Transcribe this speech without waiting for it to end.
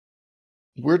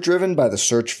We're driven by the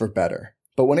search for better.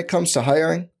 But when it comes to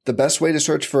hiring, the best way to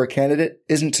search for a candidate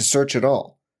isn't to search at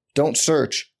all. Don't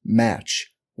search,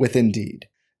 match with Indeed.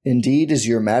 Indeed is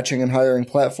your matching and hiring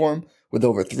platform with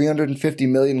over 350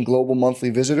 million global monthly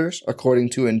visitors,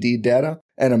 according to Indeed data,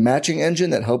 and a matching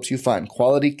engine that helps you find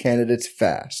quality candidates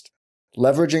fast.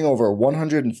 Leveraging over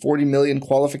 140 million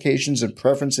qualifications and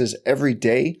preferences every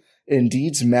day,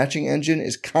 Indeed's matching engine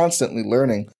is constantly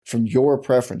learning from your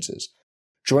preferences.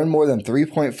 Join more than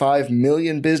 3.5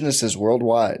 million businesses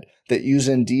worldwide that use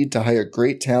Indeed to hire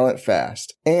great talent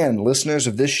fast. And listeners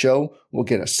of this show will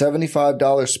get a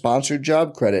 $75 sponsored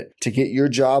job credit to get your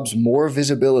jobs more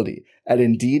visibility at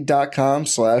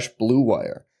Indeed.com/Blue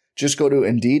Wire. Just go to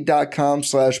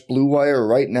Indeed.com/Blue Wire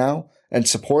right now and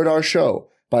support our show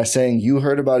by saying you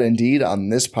heard about Indeed on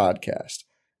this podcast.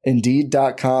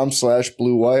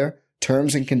 Indeed.com/Blue Wire.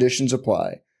 Terms and conditions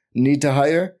apply. Need to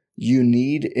hire? You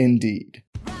need Indeed.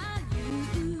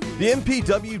 The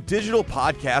MPW Digital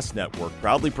Podcast Network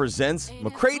proudly presents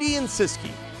McCready and Siskey,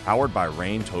 powered by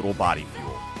Rain Total Body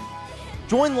Fuel.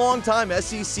 Join longtime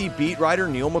SEC beat writer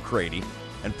Neil McCready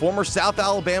and former South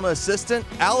Alabama assistant,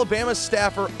 Alabama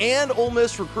staffer, and Ole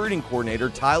Miss recruiting coordinator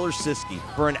Tyler Siskey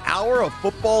for an hour of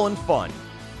football and fun.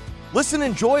 Listen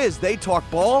and enjoy as they talk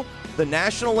ball, the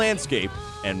national landscape,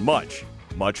 and much,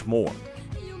 much more.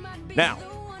 Now,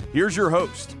 here's your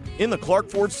host, in the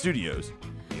Clark Ford Studios,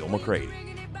 Neil McCready.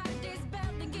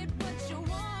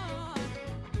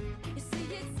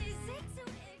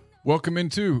 Welcome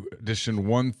into edition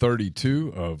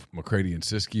 132 of McCready and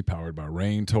Siskey, powered by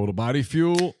Rain Total Body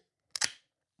Fuel.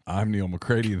 I'm Neil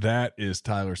McCready. That is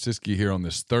Tyler Siskey here on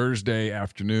this Thursday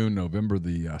afternoon, November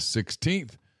the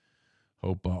 16th.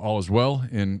 Hope all is well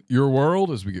in your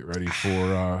world as we get ready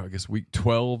for, I guess, week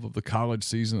 12 of the college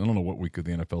season. I don't know what week of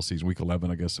the NFL season. Week 11,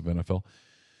 I guess, of NFL.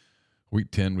 Week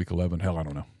 10, week 11. Hell, I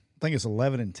don't know. I think it's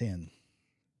 11 and 10.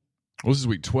 Well, this is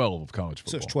week 12 of college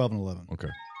football. So it's 12 and 11. Okay.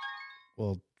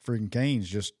 Well, freaking Canes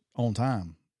just on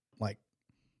time, like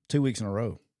 2 weeks in a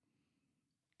row.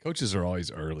 Coaches are always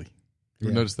early. You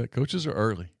ever Yeah. notice that? Coaches are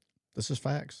early. This is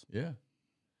facts. Yeah.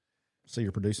 See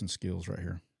your producing skills right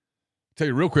here. Tell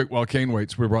you real quick, while Kane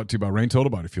waits, we're brought to you by Rain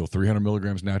Total Body Fuel, 300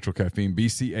 milligrams natural caffeine,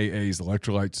 BCAAs,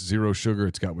 electrolytes, zero sugar.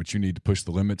 It's got what you need to push the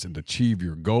limits and achieve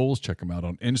your goals. Check them out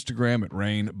on Instagram at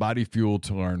Rain Body Fuel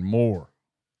to learn more.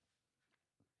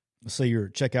 See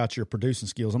check out your producing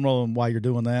skills. I'm rolling while you're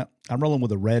doing that. I'm rolling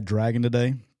with a Red Dragon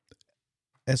today.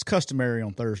 As customary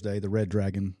on Thursday, the Red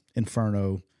Dragon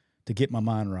Inferno to get my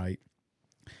mind right.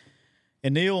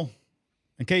 And Neil,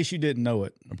 in case you didn't know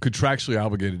it, I'm contractually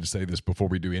obligated to say this before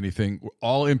we do anything.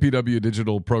 All MPW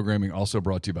digital programming also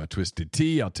brought to you by Twisted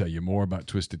Tea. I'll tell you more about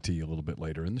Twisted Tea a little bit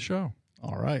later in the show.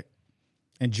 all right.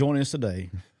 And joining us today,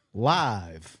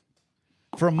 live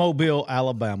from Mobile,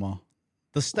 Alabama,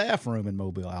 the staff room in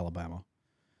Mobile, Alabama,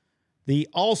 the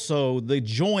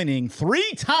joining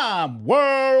three-time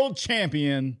world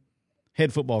champion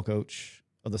head football coach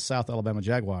of the South Alabama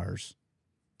Jaguars,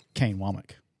 Kane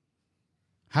Womack.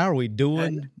 How are we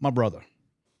doing, my brother?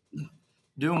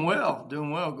 Doing well.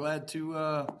 Glad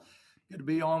to get to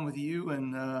be on with you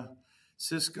and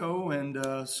Cisco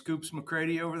and Scoops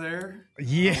McCready over there.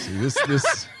 Yeah. See, this.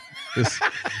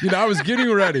 I was getting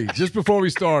ready just before we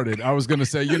started. I was going to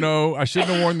say, I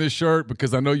shouldn't have worn this shirt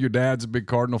because I know your dad's a big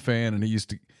Cardinal fan, and he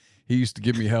used to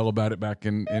give me hell about it back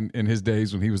in his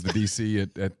days when he was the DC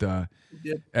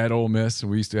at Ole Miss, and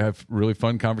we used to have really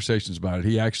fun conversations about it.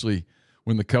 He actually,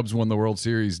 when the Cubs won the World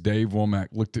Series, Dave Womack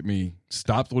looked at me,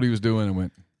 stopped what he was doing, and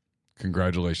went,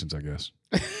 "Congratulations, I guess."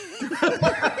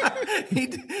 He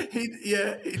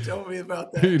told me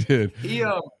about that. He did.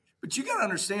 But you got to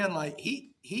understand, like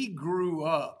he grew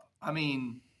up. I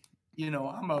mean,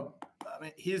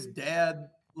 his dad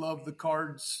loved the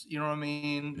Cards. You know what I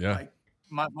mean? Yeah. Like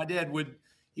my dad would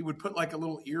put like a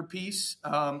little earpiece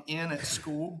in at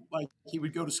school. Like he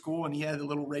would go to school and he had a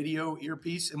little radio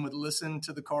earpiece and would listen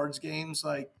to the Cards games.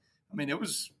 Like, I mean, it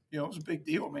was a big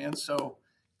deal, man. So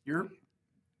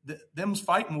them's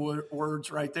fighting words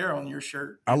right there on your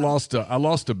shirt. I lost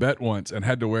a bet once and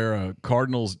had to wear a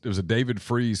Cardinals. It was a David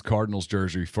Freese Cardinals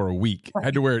jersey for a week. I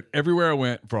had to wear it everywhere I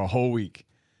went for a whole week.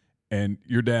 And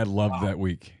your dad loved that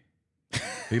week.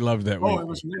 He loved that week. Oh, it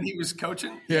was when he was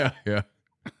coaching? Yeah. Yeah,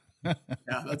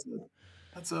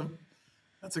 that's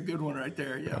a good one right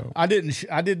there. Yeah. I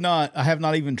have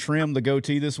not even trimmed the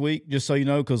goatee this week, just so you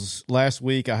know, because last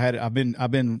week I've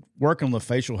been working on the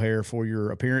facial hair for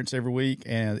your appearance every week,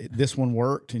 and this one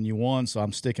worked and you won, so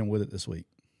I'm sticking with it this week.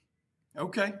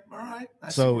 Okay. All right.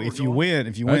 So if you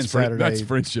win Saturday, that's that's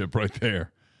friendship right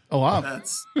there. Oh,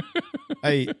 that's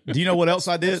Hey, do you know what else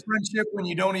I did? It's friendship when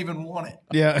you don't even want it.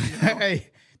 Yeah.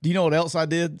 Hey, do you know what else I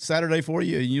did Saturday for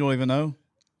you? You don't even know.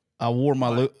 I wore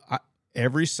my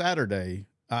every Saturday.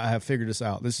 I have figured this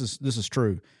out. This is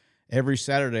true. Every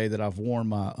Saturday that I've worn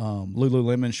my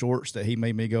Lululemon shorts that he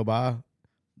made me go buy,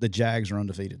 the Jags are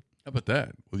undefeated. How about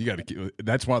that? Well, you got to keep.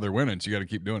 That's why they're winning. So you got to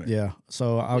keep doing it. Yeah.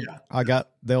 So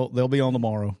they'll be on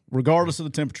tomorrow, regardless of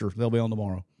the temperature. They'll be on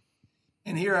tomorrow.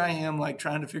 And here I am, like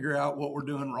trying to figure out what we're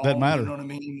doing wrong. Doesn't matter. You know what I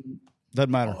mean? Doesn't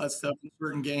matter. All that stuff in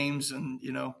certain games, and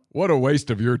What a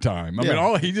waste of your time. I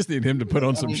mean, he just needed him to put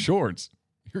on some shorts.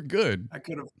 You're good. I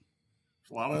could have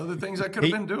a lot of other things I could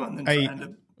have been doing than trying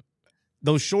to.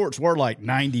 Those shorts were like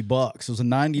 $90. It was a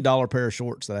 $90 pair of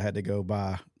shorts that I had to go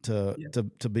buy to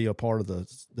be a part of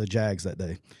the Jags that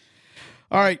day.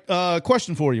 All right,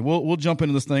 question for you. We'll jump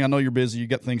into this thing. I know you're busy. You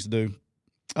got things to do.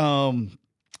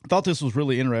 I thought this was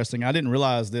really interesting. I didn't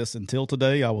realize this until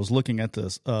today. I was looking at the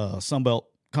Sun Belt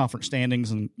Conference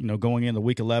standings, and going into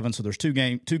week 11. So there's two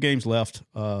games left,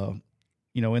 in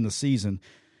the season.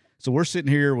 So we're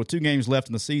sitting here with 2 games left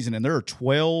in the season, and there are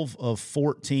 12 of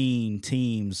 14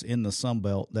 teams in the Sun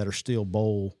Belt that are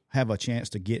still have a chance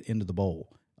to get into the bowl.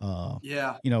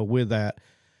 With that,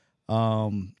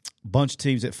 bunch of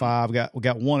teams at 5. We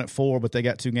got 1 at 4, but they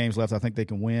got 2 games left. I think they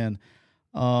can win.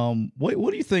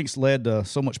 What do you think's led to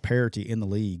so much parity in the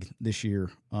league this year?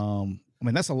 For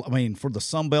the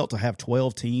Sun Belt to have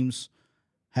 12 teams,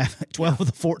 12 of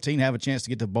the 14 have a chance to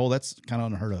get to the bowl. That's kind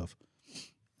of unheard of.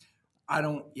 I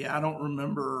don't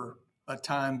remember a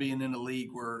time being in a league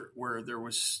where there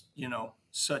was,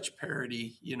 such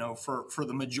parity, for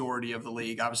the majority of the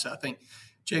league. Obviously, I think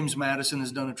James Madison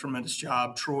has done a tremendous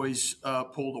job. Troy's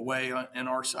pulled away in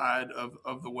our side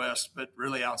of the West, but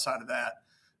really outside of that,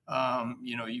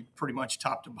 you pretty much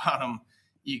top to bottom,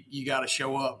 you got to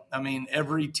show up. I mean,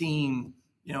 every team,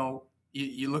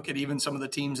 you look at even some of the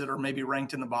teams that are maybe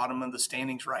ranked in the bottom of the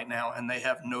standings right now, and they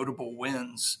have notable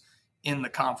wins in the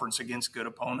conference against good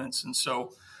opponents. And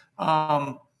so,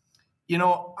 I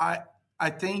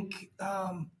think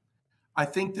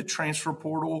the transfer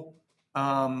portal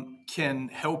can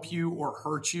help you or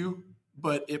hurt you,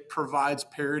 but it provides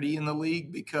parity in the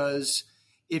league, because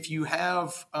if you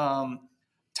have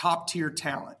top tier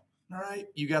talent, all right,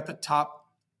 you got the top,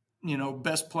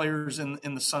 best players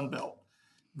in the Sun Belt.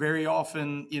 Very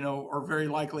often, or very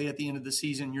likely at the end of the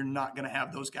season, you're not going to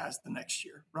have those guys the next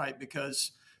year, right?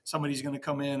 Because somebody's going to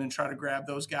come in and try to grab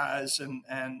those guys,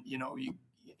 and you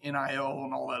NIL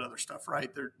and all that other stuff, right?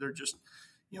 They're just,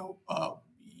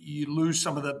 you lose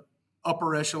some of the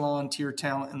upper echelon tier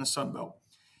talent in the Sun Belt.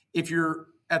 If you're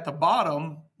at the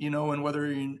bottom, and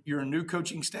whether you're a new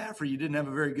coaching staff or you didn't have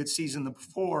a very good season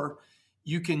before,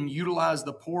 you can utilize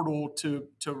the portal to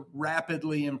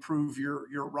rapidly improve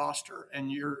your roster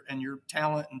and your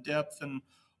talent and depth and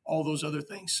all those other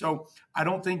things. So I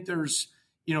don't think there's,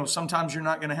 sometimes you're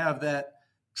not going to have that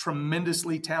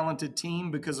tremendously talented team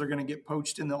because they're going to get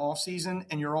poached in the offseason,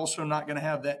 and you're also not going to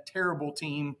have that terrible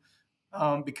team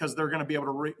because they're going to be able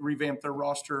to revamp their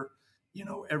roster,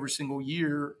 every single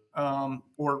year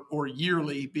or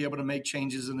yearly, be able to make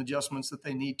changes and adjustments that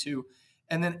they need to.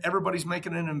 And then everybody's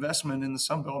making an investment in the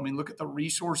Sun Belt. I mean, look at the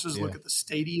resources, look at the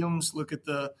stadiums, look at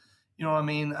the,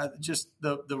 just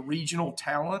the regional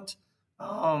talent.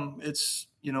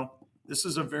 This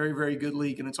is a very, very good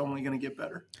league, and it's only going to get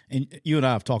better. And you and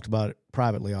I have talked about it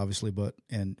privately, obviously,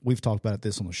 and we've talked about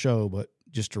this on the show, but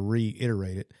just to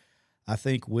reiterate it, I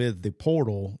think with the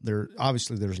portal, there's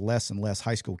less and less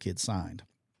high school kids signed.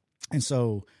 And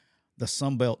so the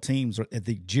Sun Belt teams are at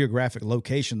the geographic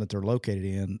location that they're located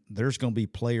in, there's going to be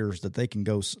players that they can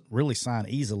go really sign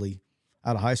easily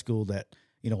out of high school that,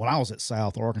 when I was at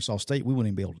South or Arkansas State, we wouldn't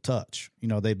even be able to touch.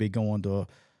 They'd be going to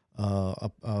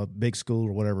a big school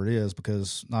or whatever it is,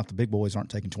 because not the big boys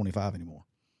aren't taking 25 anymore.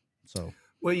 So,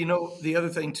 well, the other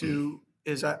thing too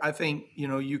is I think,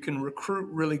 you can recruit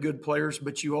really good players,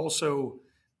 but you also,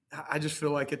 I just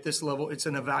feel like at this level, it's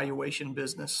an evaluation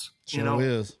business. Sure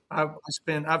is.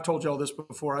 I've told you all this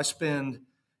before. I spend,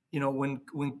 when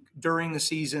during the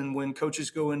season, when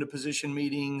coaches go into position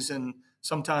meetings and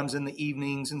sometimes in the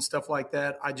evenings and stuff like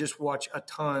that, I just watch a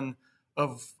ton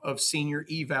of senior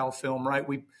eval film, right?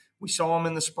 We saw them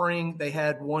in the spring. They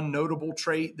had one notable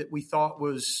trait that we thought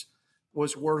was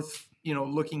worth,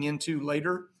 looking into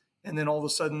later. And then all of a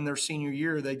sudden their senior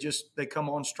year, they come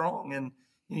on strong. And,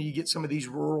 you get some of these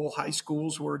rural high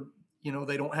schools where,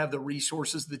 they don't have the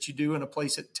resources that you do in a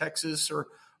place at Texas or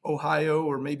Ohio,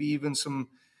 or maybe even some,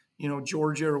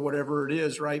 Georgia or whatever it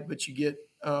is. Right. But you get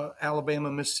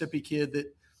Alabama, Mississippi kid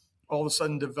that all of a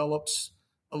sudden develops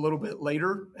a little bit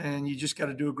later, and you just got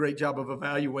to do a great job of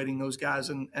evaluating those guys.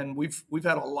 And we've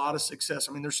had a lot of success.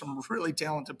 I mean, there's some really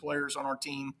talented players on our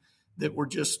team that were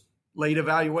just late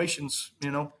evaluations,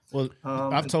 Well,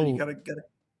 I've told gotta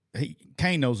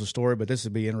Kane knows the story, but this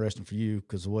would be interesting for you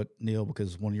because of what Neil,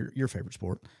 because one of your favorite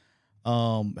sport.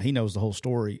 He knows the whole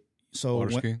story. So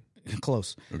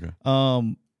close. Okay.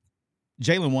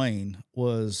 Jalen Wayne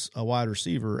was a wide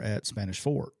receiver at Spanish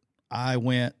Fort. I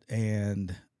went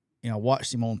and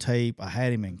watched him on tape. I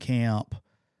had him in camp.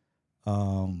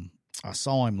 I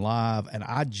saw him live, and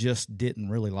I just didn't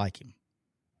really like him.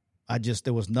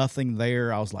 There was nothing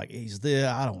there. I was like, he's there.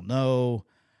 I don't know.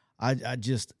 I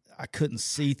couldn't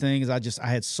see things. I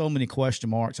had so many question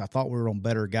marks. I thought we were on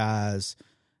better guys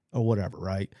or whatever,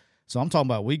 right? So I'm talking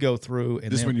about we go through.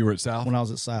 And this when you were at South? When I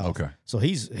was at South. Okay. So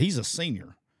he's a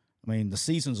senior. I mean, the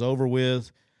season's over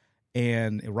with.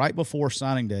 And right before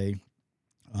signing day,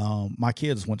 my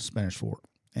kids went to Spanish Fort.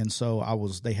 And so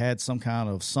they had some kind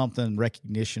of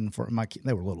recognition for my kids.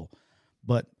 They were little.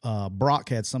 But Brock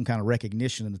had some kind of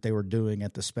recognition that they were doing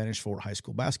at the Spanish Fort high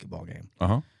school basketball game.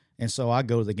 Uh-huh. And so I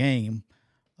go to the game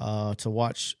to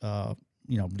watch, I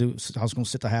was going to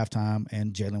sit to halftime,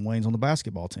 and Jalen Wayne's on the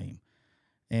basketball team.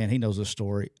 And he knows this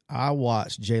story. I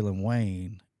watched Jalen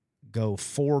Wayne go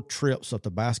 4 trips up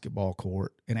the basketball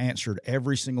court and answered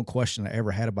every single question I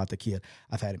ever had about the kid.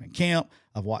 I've had him in camp.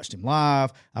 I've watched him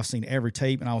live. I've seen every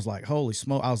tape, and I was like, holy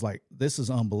smoke. I was like, this is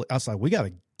unbelievable. I was like, we got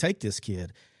to take this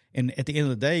kid. And at the end of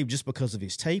the day, just because of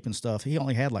his tape and stuff, he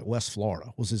only had West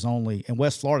Florida was his only. And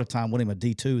West Florida time when him a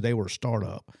D2, they were a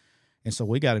startup. And so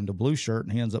we got him to blue shirt,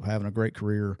 and he ends up having a great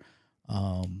career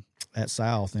at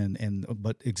South.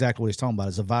 But exactly what he's talking about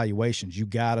is evaluations. You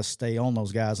got to stay on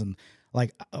those guys. And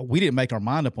we didn't make our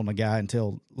mind up on the guy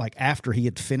until after he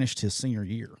had finished his senior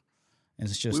year. And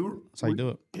it's just that's how you do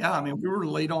it. Yeah, I mean, we were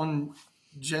late on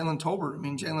Jalen Tolbert. I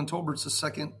mean, Jalen Tolbert's the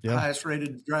second highest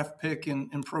rated draft pick in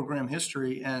program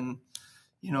history. And,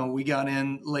 we got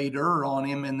in later on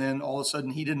him, and then all of a sudden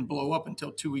he didn't blow up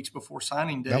until 2 weeks before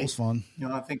signing day. That was fun.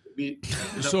 I think it'd be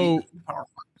powerful.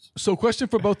 So question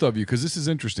for both of you, because this is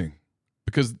interesting,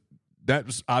 because that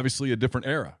was obviously a different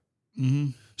era. Mm-hmm.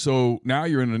 So now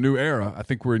you're in a new era. I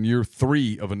think we're in year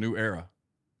 3 of a new era.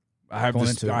 I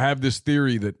have this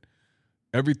theory that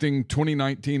everything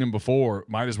 2019 and before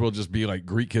might as well just be like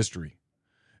Greek history.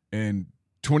 And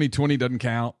 2020 doesn't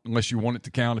count unless you want it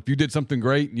to count. If you did something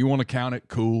great and you want to count it,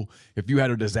 cool. If you had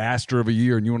a disaster of a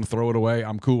year and you want to throw it away,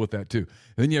 I'm cool with that too. And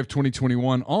then you have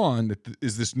 2021 on, that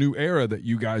is this new era that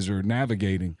you guys are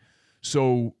navigating.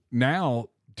 So now,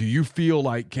 do you feel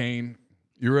like, Kane,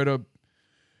 you're at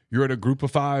a group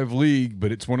of 5 league,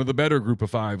 but it's one of the better group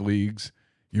of 5 leagues.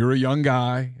 You're a young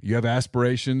guy. You have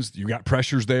aspirations. You got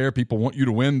pressures there. People want you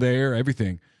to win there,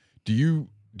 everything. Do you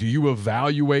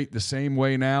evaluate the same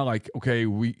way now? Like, okay,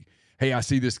 I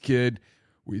see this kid.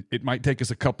 It might take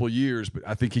us a couple of years, but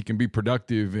I think he can be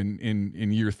productive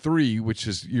in year 3, which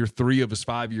is year 3 of his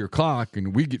 5-year clock,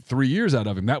 and we get 3 years out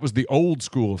of him. That was the old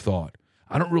school of thought.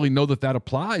 I don't really know that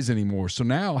applies anymore. So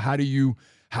now how do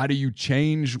you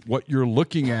change what you're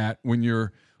looking at when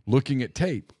you're looking at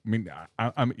tape? I mean,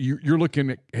 you're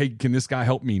looking at, hey, can this guy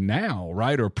help me now,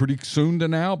 right? Or pretty soon to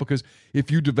now? Because if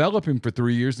you develop him for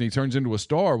 3 years and he turns into a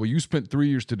star, well, you spent 3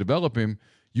 years to develop him.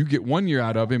 You get 1 year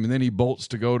out of him, and then he bolts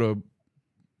to go to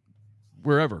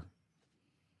wherever.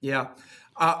 Yeah.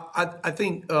 I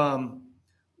think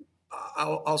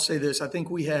I'll say this. I think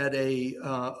we had a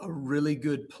really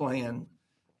good plan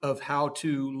of how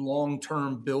to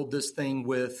long-term build this thing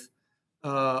with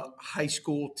high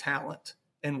school talent.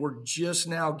 And we're just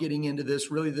now getting into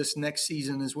this. Really, this next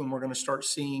season is when we're going to start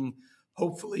seeing,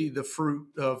 hopefully, the fruit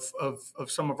of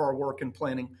some of our work and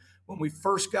planning. When we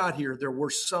first got here, there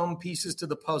were some pieces to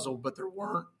the puzzle, but there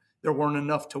weren't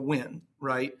enough to win,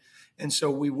 right? And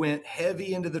so we went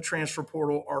heavy into the transfer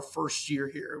portal our first year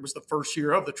here. It was the first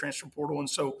year of the transfer portal. And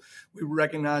so we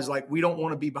recognized, we don't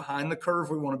want to be behind the curve.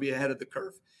 We want to be ahead of the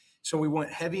curve. So we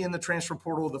went heavy in the transfer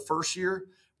portal the first year.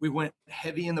 We went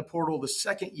heavy in the portal the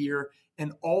second year.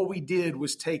 And all we did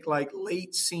was take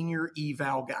late senior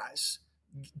eval guys,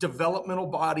 developmental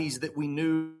bodies that we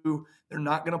knew they're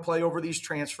not going to play over these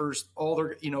transfers. All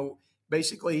they're,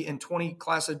 basically in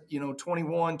class of,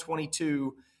 21,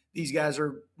 22, these guys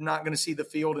are not going to see the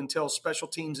field until special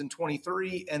teams in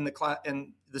 23 and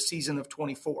the season of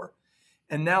 24.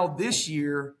 And now this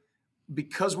year,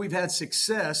 because we've had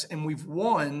success and we've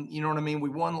won, we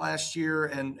won last year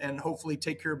and hopefully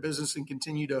take care of business and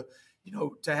continue to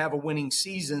have a winning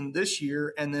season this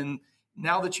year. And then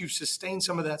now that you've sustained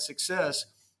some of that success,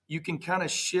 you can kind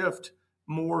of shift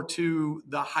more to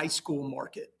the high school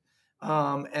market.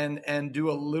 and do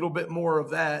a little bit more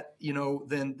of that,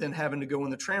 than having to go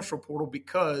in the transfer portal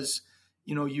because,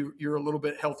 you're a little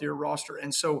bit healthier roster.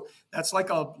 And so that's like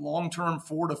a long-term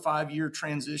 4 to 5 year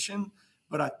transition.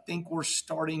 But I think we're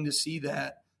starting to see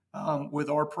that with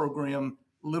our program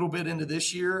a little bit into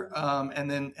this year,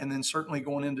 and then certainly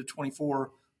going into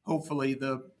 24. Hopefully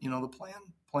the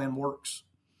plan works.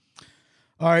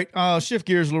 All right, shift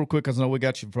gears a little quick because I know we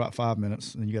got you for about 5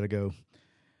 minutes and you got to go.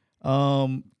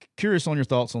 Curious on your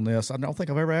thoughts on this. I don't think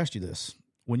I've ever asked you this.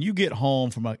 When you get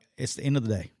home it's the end of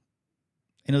the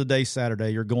day, Saturday,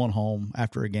 you're going home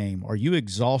after a game. Are you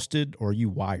exhausted or are you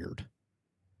wired?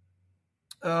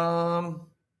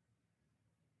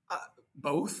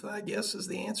 Both, I guess, is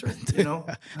the answer.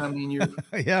 I mean,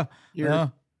 yeah.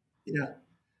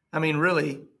 I mean,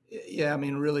 really,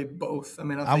 really both. I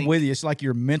mean, I'm with you. It's like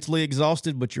you're mentally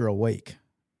exhausted, but you're awake.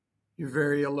 You're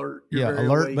very alert. You're very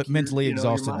alert, awake. But mentally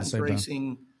exhausted your at the same mind's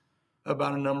racing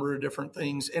about a number of different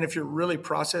things. And if you're really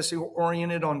processing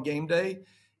oriented on game day,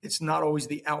 it's not always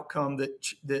the outcome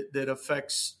that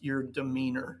affects your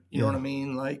demeanor. You know what I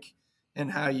mean? Like,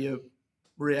 and how you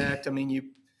react. I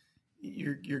mean,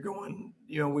 you're going,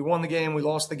 we won the game, we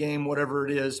lost the game, whatever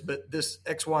it is, but this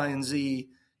X, Y, and Z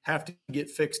have to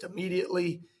get fixed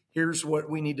immediately. Here's what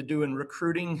we need to do in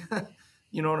recruiting.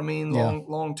 You know what I mean?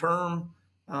 Long term.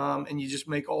 And you just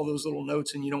make all those little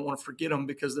notes and you don't want to forget them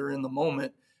because they're in the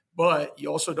moment, but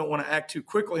you also don't want to act too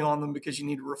quickly on them because you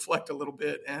need to reflect a little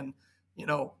bit. And,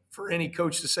 for any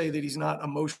coach to say that he's not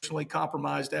emotionally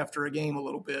compromised after a game a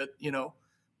little bit,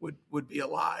 would be a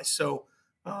lie. So,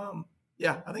 I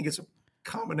think it's a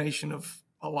combination of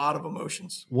a lot of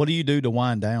emotions. What do you do to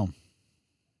wind down?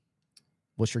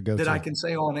 What's your go-to? That I can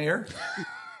say on air?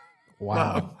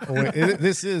 Wow.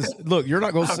 This is, look, you're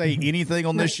not going to say anything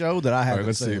on this show that I haven't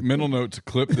let's said. see. Mental note to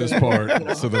clip this part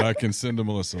so that I can send to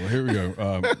Melissa. Here we go. Go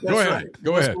ahead. Right.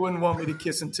 Go Melissa ahead. Wouldn't want me to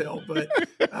kiss and tell, but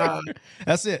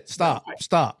that's it. Stop.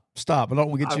 I don't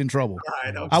want to get you in trouble.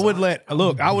 Right, I would let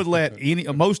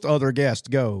most other guests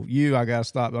go. I got to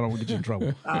stop. I don't want to get you in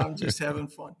trouble. I'm just having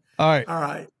fun. All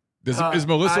right. Is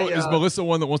Melissa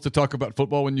one that wants to talk about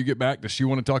football when you get back? Does she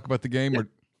want to talk about the game? Or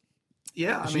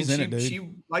yeah, I mean, she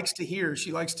likes to hear.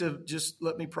 She likes to just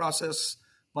let me process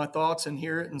my thoughts and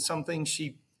hear it. And some things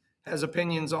she has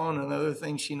opinions on, and other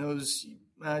things she knows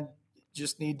I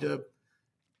just need to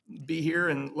be here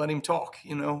and let him talk.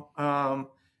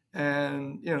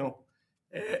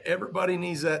 Everybody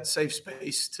needs that safe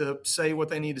space to say what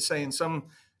they need to say. And some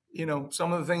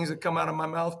of the things that come out of my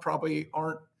mouth probably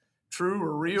aren't true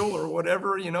or real or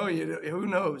whatever. Who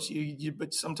knows?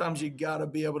 But sometimes you got to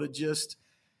be able to just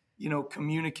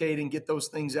communicate and get those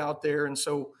things out there. And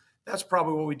so that's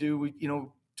probably what we do. We,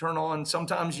 turn on,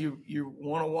 sometimes you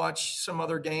want to watch some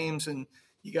other games and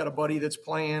you got a buddy that's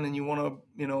playing and you want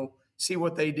to, see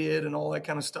what they did and all that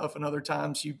kind of stuff. And other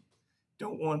times you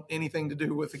don't want anything to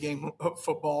do with the game of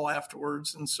football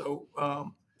afterwards. And so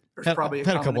there's probably a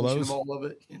combination of all of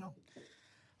it, All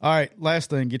right. Last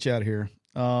thing, get you out of here.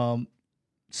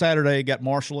 Saturday, got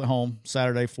Marshall at home,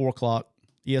 Saturday, 4:00,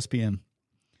 ESPN.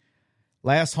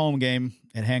 Last home game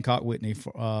at Hancock Whitney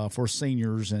for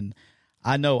seniors, and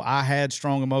I know I had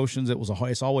strong emotions.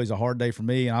 It's always a hard day for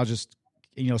me, and I was just,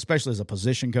 especially as a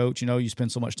position coach, you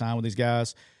spend so much time with these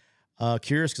guys.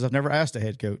 Curious because I've never asked a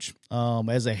head coach.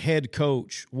 As a head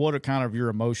coach, what are kind of your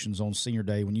emotions on senior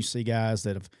day when you see guys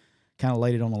that have kind of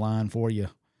laid it on the line for you,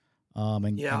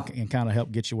 and kind of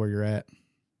help get you where you're at?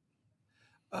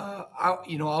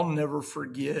 I'll never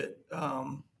forget.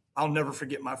 I'll never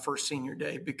forget my first senior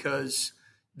day because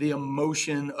the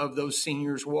emotion of those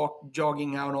seniors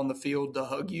jogging out on the field to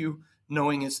hug you,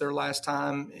 knowing it's their last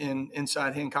time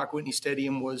inside Hancock Whitney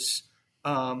Stadium was,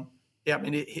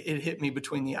 it hit me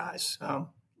between the eyes,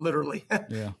 literally.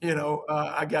 Yeah.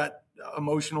 I got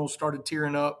emotional, started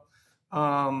tearing up.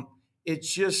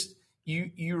 It's just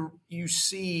you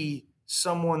see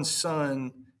someone's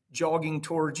son jogging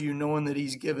towards you, knowing that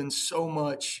he's given so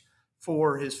much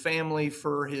for his family,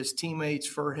 for his teammates,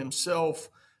 for himself,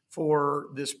 for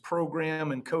this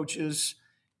program and coaches.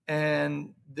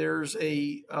 And there's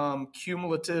a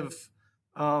cumulative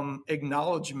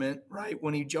acknowledgement, right,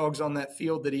 when he jogs on that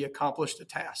field that he accomplished a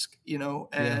task,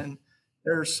 and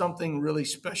there's something really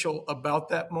special about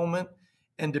that moment.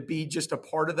 And to be just a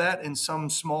part of that in some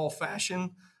small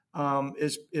fashion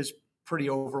is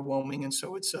pretty overwhelming. And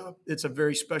so it's a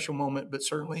very special moment, but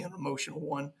certainly an emotional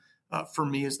one. For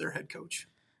me as their head coach.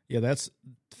 Yeah, that's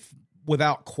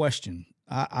without question.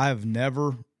 I've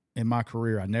never in my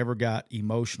career, I never got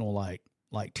emotional,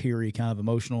 like teary kind of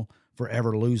emotional for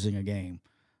ever losing a game.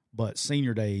 but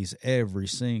senior days every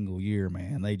single year,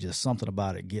 man, they just, something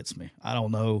about it gets me. I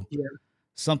don't know. Yeah.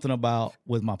 Something about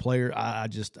with my player. I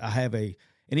have a,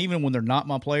 and even when they're not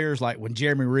my players, like when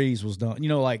Jeremy Reeves was done,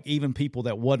 like even people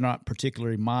that were not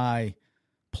particularly my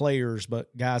players,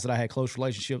 but guys that I had close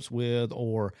relationships with,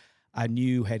 or I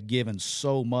knew had given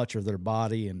so much of their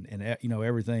body and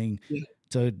everything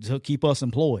to keep us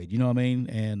employed. You know what I mean?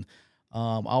 And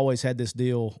I always had this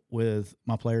deal with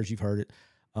my players. You've heard it.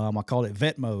 I called it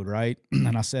vet mode, right?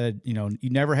 And I said, you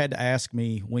never had to ask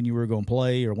me when you were going to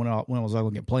play or when I was going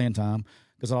to get playing time,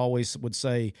 because I always would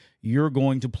say, you're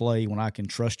going to play when I can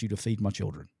trust you to feed my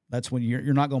children. That's when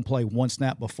you're not going to play one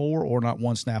snap before or not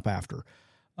one snap after.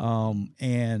 For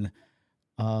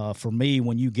me,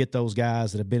 when you get those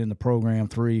guys that have been in the program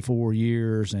 3-4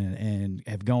 years and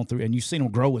have gone through, and you've seen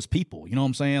them grow as people, you know what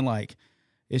I'm saying? Like,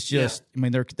 it's just, I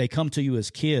mean, they come to you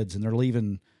as kids and they're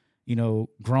leaving,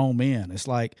 grown men. It's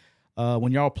like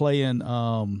when y'all playing,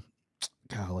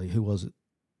 golly, who was it?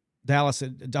 Dallas.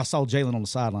 I saw Jalen on the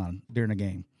sideline during the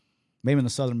game, maybe in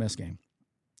the Southern Miss game.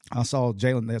 I saw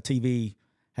Jalen, the TV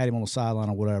had him on the sideline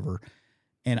or whatever,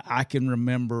 and I can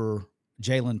remember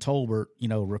Jalen Tolbert,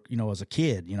 as a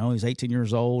kid. He's 18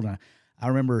 years old, and I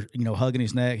remember, hugging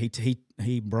his neck.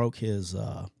 He broke his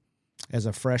as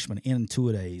a freshman in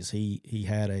two-a-days. He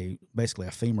had basically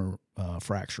a femur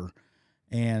fracture.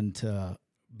 And to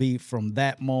be from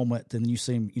that moment, then you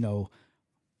see him,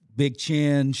 big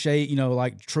chin, shade,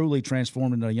 like truly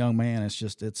transformed into a young man. It's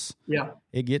just, it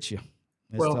gets you.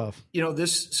 It's tough.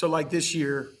 This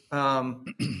year,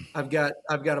 I've got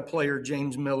a player,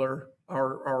 James Miller,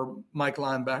 our Mike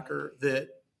linebacker, that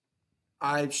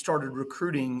I started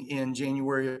recruiting in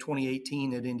January of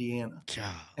 2018 at Indiana. God.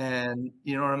 And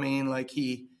you know what I mean? Like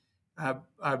I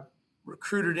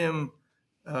recruited him,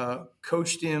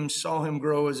 coached him, saw him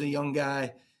grow as a young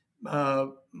guy.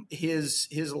 His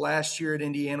last year at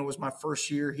Indiana was my first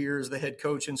year here as the head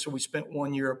coach. And so we spent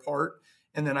 1 year apart,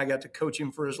 and then I got to coach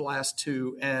him for his last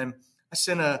 2. And I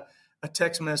sent a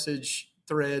text message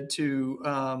thread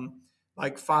to,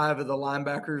 like 5 of the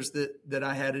linebackers that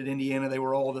I had at Indiana. They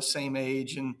were all the same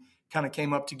age and kind of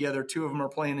came up together. 2 of them are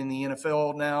playing in the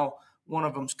NFL now. One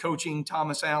of them's coaching,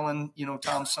 Thomas Allen,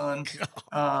 Tom's son.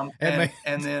 And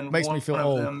then makes me feel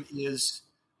old.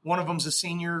 One of them's a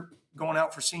senior going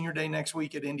out for senior day next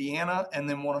week at Indiana. And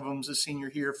then one of them's a senior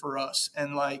here for us.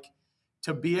 And like,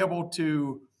 to be able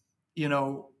to,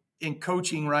 in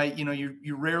coaching, right,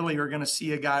 you rarely are going to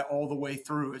see a guy all the way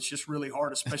through. It's just really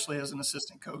hard, especially as an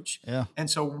assistant coach. Yeah. And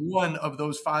so one of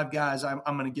those 5 guys, I'm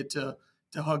going to get to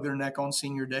hug their neck on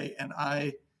senior day. And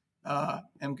I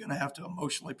am going to have to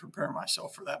emotionally prepare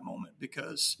myself for that moment,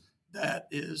 because that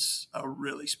is a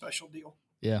really special deal.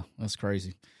 Yeah, that's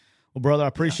crazy. Well, brother, I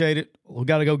appreciate it. We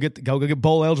got to go get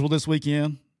bowl eligible this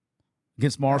weekend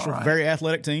against Marshall. Right. Very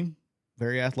athletic team.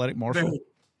 Very athletic Marshall.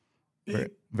 Very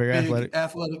athletic.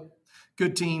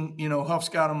 Good team. Huff's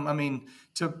got them. I mean,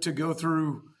 to go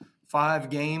through 5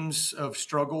 games of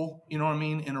struggle, in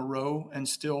a row, and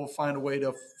still find a way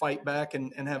to fight back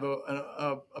and have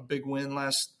a big win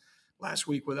last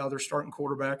week without their starting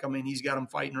quarterback. I mean, he's got them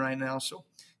fighting right now. So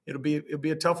it'll be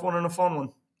a tough one and a fun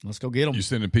one. Let's go get them. You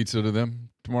sending pizza to them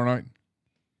tomorrow night?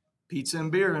 Pizza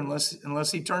and beer,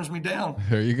 unless he turns me down.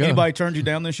 There you go. Anybody turned you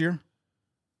down this year?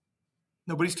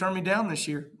 Nobody's turned me down this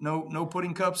year. No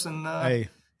pudding cups and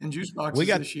juice boxes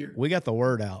this year. We got the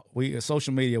word out.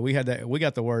 Social media. We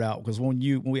got the word out, because when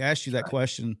we asked you that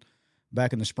question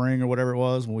back in the spring or whatever it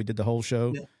was, when we did the whole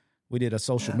show, we did a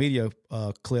social media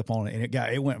clip on it, and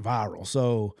it went viral.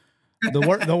 So the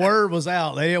word was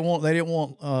out. They didn't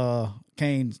want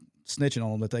Kane snitching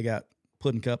on them that they got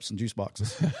pudding cups and juice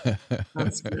boxes.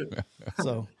 That's good.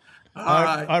 So all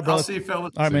right, brother. I'll see you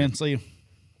fellas. All right, man. See you.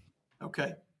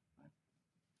 Okay.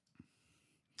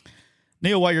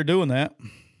 Neil, while you're doing that,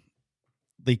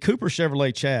 the Cooper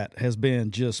Chevrolet chat has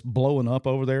been just blowing up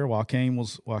over there while Kane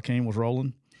was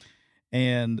rolling,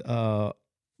 and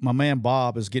my man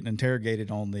Bob is getting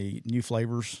interrogated on the new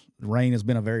flavors. Rain has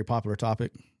been a very popular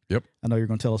topic. Yep. I know you're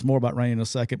going to tell us more about rain in a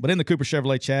second, but in the Cooper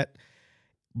Chevrolet chat,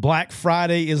 Black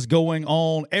Friday is going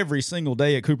on every single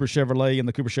day at Cooper Chevrolet in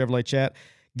the Cooper Chevrolet chat.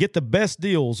 Get the best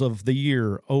deals of the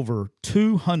year. Over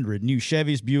 200 new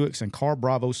Chevys, Buicks, and Car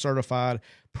Bravo certified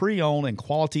pre-owned and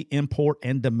quality import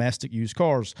and domestic used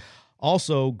cars.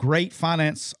 Also, great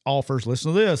finance offers.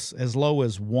 Listen to this, as low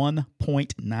as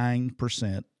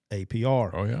 1.9%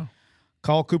 APR. Oh, yeah.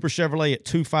 Call Cooper Chevrolet at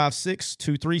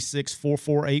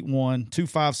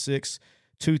 256-236-4481,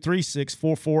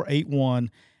 256-236-4481,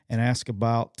 and ask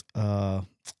about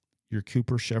your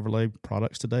Cooper Chevrolet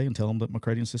products today, and tell them that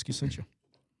McCready and Siskey sent you.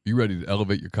 You ready to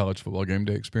elevate your college football game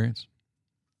day experience?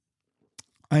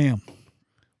 I am.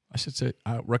 I should say,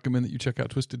 I recommend that you check out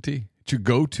Twisted Tea. It's your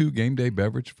go-to game day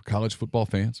beverage for college football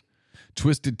fans.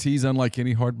 Twisted Tea is unlike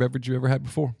any hard beverage you ever had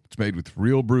before. It's made with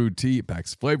real brewed tea. It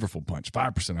packs flavorful punch,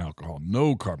 5% alcohol,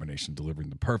 no carbonation, delivering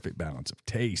the perfect balance of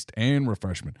taste and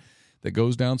refreshment that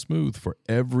goes down smooth for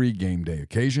every game day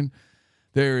occasion.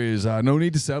 There is no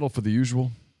need to settle for the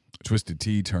usual. Twisted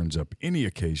Tea turns up any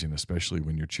occasion, especially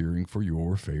when you're cheering for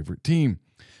your favorite team.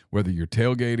 Whether you're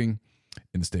tailgating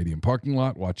in the stadium parking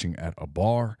lot, watching at a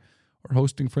bar, or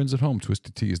hosting friends at home,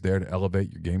 Twisted Tea is there to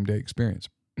elevate your game day experience.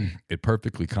 It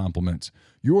perfectly complements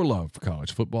your love for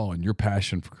college football and your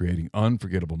passion for creating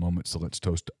unforgettable moments. So let's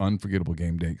toast unforgettable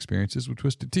game day experiences with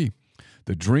Twisted Tea,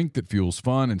 the drink that fuels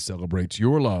fun and celebrates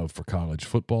your love for college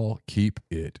football. Keep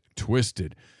it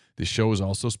twisted. This show is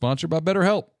also sponsored by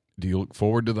BetterHelp. Do you look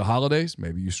forward to the holidays?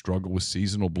 Maybe you struggle with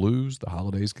seasonal blues. The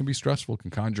holidays can be stressful,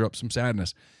 can conjure up some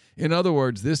sadness. In other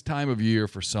words, this time of year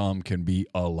for some can be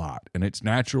a lot, and it's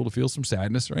natural to feel some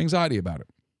sadness or anxiety about it.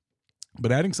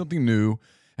 But adding something new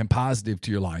and positive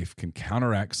to your life can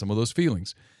counteract some of those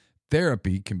feelings.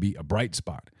 Therapy can be a bright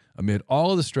spot amid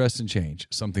all of the stress and change,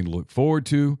 something to look forward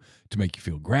to make you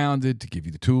feel grounded, to give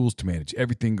you the tools to manage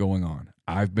everything going on.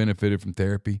 I've benefited from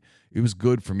therapy. It was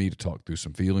good for me to talk through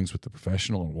some feelings with a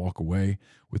professional and walk away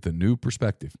with a new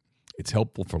perspective. It's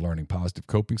helpful for learning positive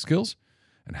coping skills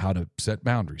and how to set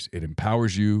boundaries. It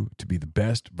empowers you to be the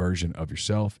best version of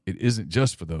yourself. It isn't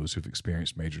just for those who've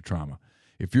experienced major trauma.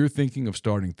 If you're thinking of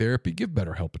starting therapy, give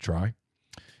BetterHelp a try.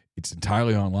 It's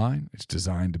entirely online. It's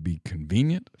designed to be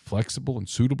convenient, flexible, and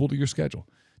suitable to your schedule.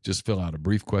 Just fill out a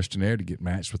brief questionnaire to get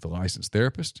matched with a licensed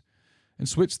therapist and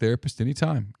switch therapists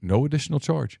anytime. No additional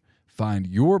charge. Find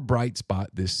your bright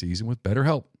spot this season with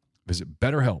BetterHelp. Visit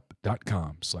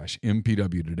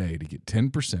BetterHelp.com/MPW today to get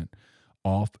 10%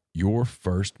 off your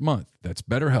first month. That's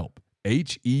BetterHelp,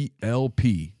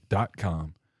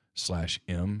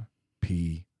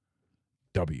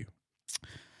 HELP.com/MPW.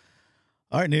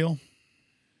 All right, Neil.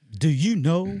 Do you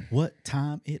know what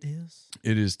time it is?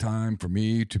 It is time for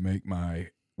me to make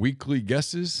my weekly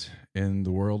guesses in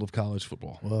the world of college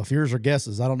football. Well, if yours are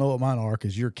guesses, I don't know what mine are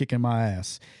because you're kicking my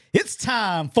ass. It's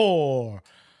time for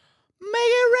Make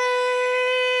It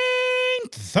Rain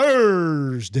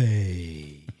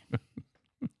Thursday.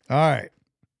 All right.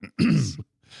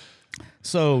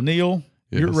 So, Neil,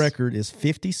 your record is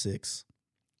 56,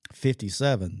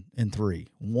 57, and 3.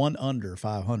 One under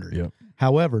 500. Yep.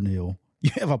 However, Neil,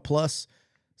 you have a plus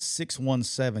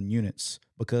 617 units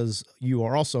because you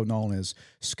are also known as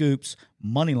Scoops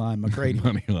Moneyline McCready.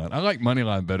 Moneyline. I like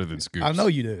Moneyline better than Scoops. I know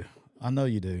you do.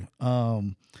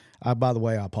 By the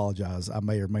way, I apologize. I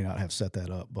may or may not have set that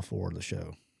up before the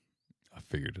show. I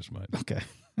figured as much. Okay.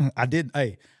 I did.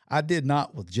 Hey, I did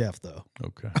not with Jeff though.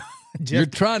 Okay. You're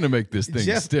trying to make this thing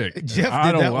stick.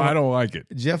 I don't like it.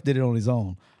 Jeff did it on his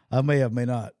own. I may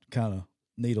not kind of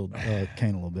needled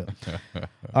Kane a little bit. All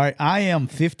right. I am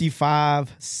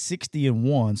 55, 60, and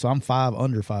 1. So I'm 5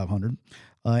 under 500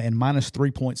 and minus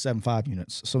 3.75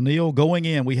 units. So, Neil, going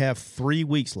in, we have 3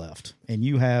 weeks left, and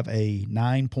you have a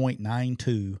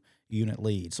 9.92 unit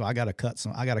lead. So I got to cut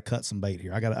some bait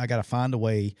here. I got to find a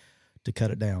way to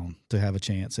cut it down to have a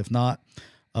chance. If not,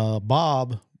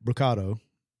 Bob Brucato,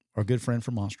 our good friend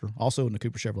from Monster, also in the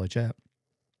Cooper Chevrolet chat,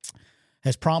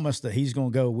 has promised that he's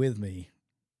going to go with me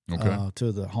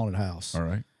to the haunted house. All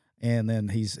right. And then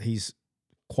he's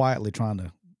quietly trying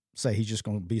to say he's just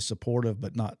going to be supportive,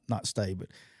 but not stay. But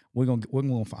I'm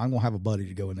going to have a buddy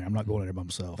to go in there. I'm not going in there by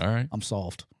myself. All right. I'm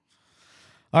soft.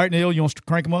 All right, Neil, you want to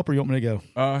crank them up or you want me to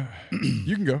go?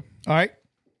 You can go. All right.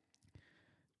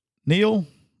 Neil,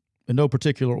 in no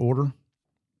particular order,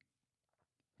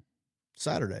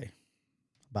 Saturday,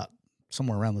 about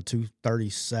somewhere around the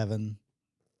 237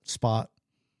 spot.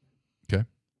 Okay.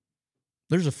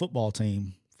 There's a football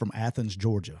team from Athens,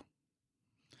 Georgia.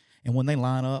 And when they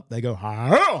line up, they go, ha,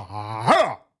 ha,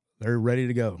 ha. They're ready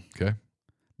to go. Okay.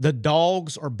 The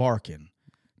dogs are barking.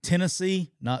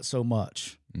 Tennessee, not so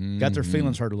much. Got their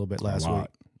feelings hurt a little bit last week.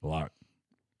 A lot.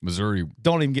 Missouri.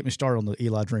 Don't even get me started on the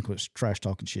Eli Drinkwitz trash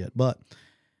talking shit. But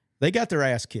they got their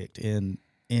ass kicked in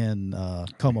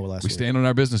Como last week. We stand on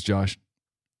our business, Josh.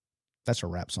 That's a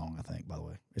rap song, I think, by the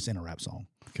way. It's in a rap song.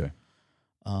 Okay.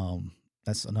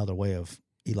 That's another way of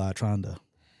Eli trying to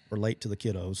relate to the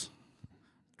kiddos.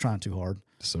 Trying too hard.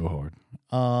 So hard.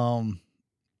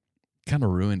 Kind of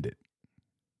ruined it.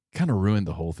 Kind of ruined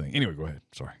the whole thing. Anyway, go ahead.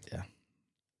 Sorry. Yeah.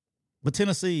 But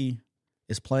Tennessee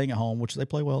is playing at home, which they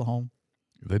play well at home.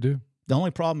 They do. The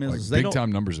only problem is, like they don't big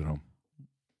time numbers at home.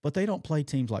 But they don't play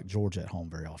teams like Georgia at home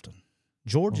very often.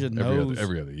 Georgia knows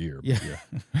every other year. Yeah.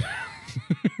 Yeah.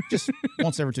 just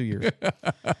once every 2 years,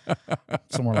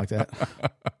 somewhere like that.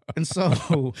 And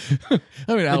so,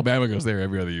 I mean, Alabama goes there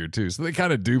every other year too, so they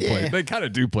kind of do play. Yeah. They kind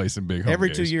of do play some big home every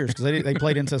games. 2 years because they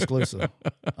played in Tuscaloosa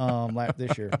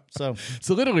this year. So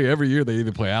literally every year they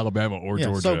either play Alabama or yeah,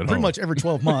 Georgia. so at pretty home. much every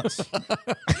 12 months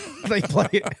they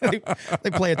play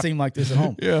a team like this at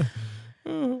home. Yeah.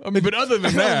 I mean, but other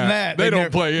than that, they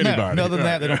don't play anybody. No, other than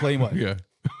that, they don't play anyone. Yeah.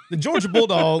 The Georgia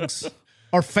Bulldogs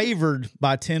are favored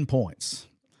by 10 points.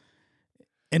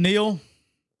 And Neil,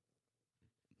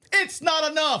 it's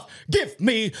not enough. Give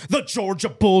me the Georgia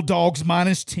Bulldogs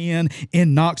minus 10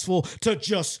 in Knoxville to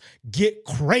just get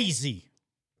crazy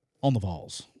on the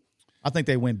Vols. I think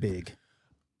they win big.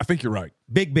 I think you're right.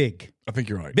 Big. I think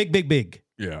you're right. Big.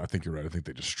 Yeah, I think you're right. I think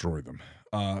they destroy them.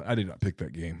 I did not pick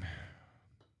that game,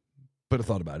 but I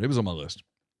thought about it. It was on my list.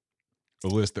 A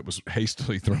list that was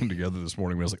hastily thrown together this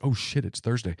morning when I was like, oh, shit, it's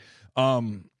Thursday.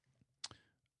 Your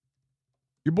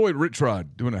boy Rich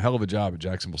Rod doing a hell of a job at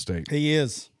Jacksonville State. He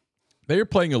is. They are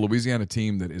playing a Louisiana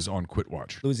team that is on quit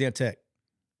watch. Louisiana Tech.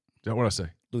 Is that what I say?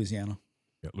 Louisiana.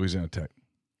 Yeah, Louisiana Tech.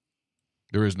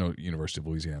 There is no University of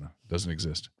Louisiana. Doesn't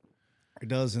exist. It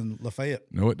does in Lafayette.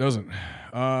 No, it doesn't.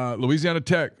 Louisiana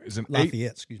Tech is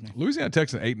Excuse me. Louisiana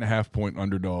Tech's an 8.5 point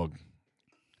underdog.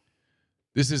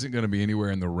 This isn't going to be anywhere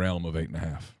in the realm of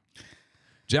 8.5.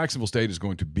 Jacksonville State is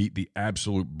going to beat the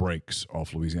absolute brakes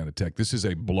off Louisiana Tech. This is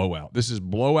a blowout. This is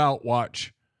blowout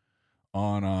watch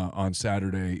on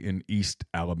Saturday in East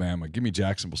Alabama. Give me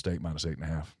Jacksonville State minus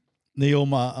 8.5. Neil,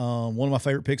 one of my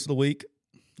favorite picks of the week.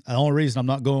 The only reason I'm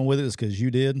not going with it is because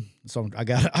you did. So I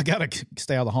got to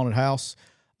stay out of the haunted house.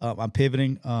 I'm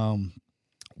pivoting.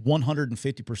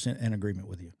 150% in agreement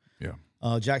with you. Yeah.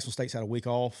 Jacksonville State's had a week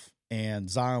off, and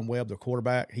Zion Webb, their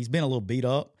quarterback, he's been a little beat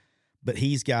up, but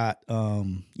he's got got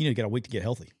a week to get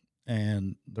healthy,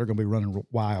 and they're going to be running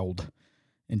wild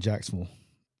in Jacksonville.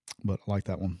 But I like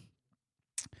that one.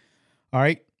 All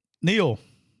right, Neil,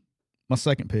 my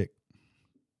second pick.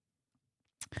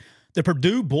 The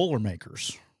Purdue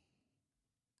Boilermakers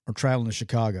are traveling to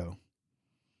Chicago.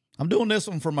 I'm doing this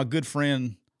one for my good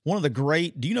friend,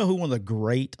 do you know who one of the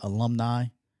great alumni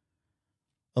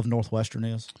of Northwestern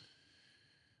is?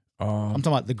 I'm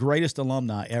talking about the greatest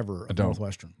alumni ever of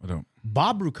Northwestern. I don't.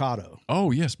 Bob Rucato.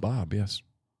 Oh, yes, Bob, yes.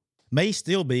 May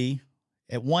still be,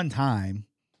 at one time,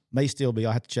 I'll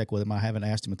have to check with him. I haven't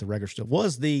asked him at the record still.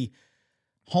 Was the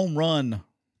home run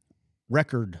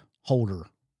record holder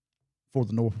for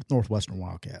the Northwestern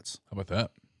Wildcats. How about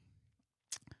that?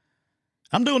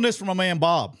 I'm doing this for my man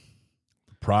Bob.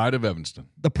 Pride of Evanston.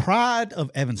 The pride of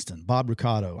Evanston, Bob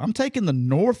Rucato. I'm taking the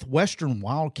Northwestern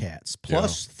Wildcats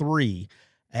plus 3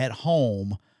 at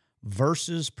home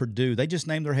versus Purdue. They just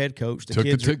named their head coach. Took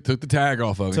the tag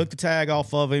off of him. Took the tag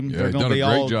off of him. Yeah, They're going to be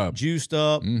all job. Juiced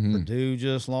up. Mm-hmm. Purdue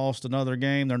just lost another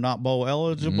game. They're not bowl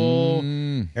eligible.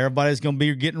 Everybody's going to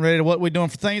be getting ready to what we're doing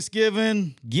for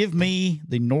Thanksgiving. Give me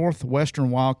the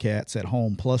Northwestern Wildcats at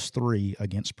home plus 3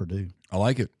 against Purdue. I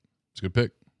like it. It's a good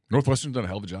pick. Northwestern's done a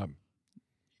hell of a job.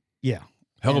 Yeah.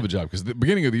 Hell of a job. Because the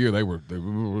beginning of the year, it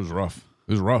was rough.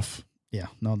 It was rough. Yeah.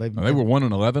 No, they were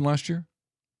 1-11 last year.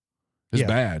 It's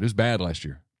bad. It was bad last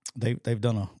year. They've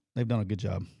done a good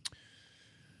job.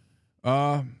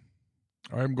 I'm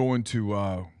going to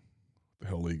the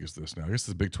hell league is this now? I guess it's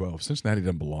the Big 12. Cincinnati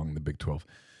doesn't belong in the Big 12.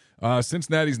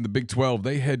 Cincinnati's in the Big 12.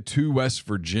 They head to West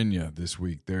Virginia this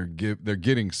week. They're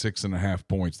getting 6.5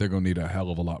 points. They're going to need a hell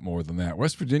of a lot more than that.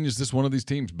 West Virginia's just one of these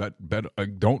teams.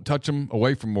 Don't touch them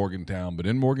away from Morgantown, but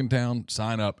in Morgantown,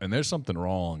 sign up. And there's something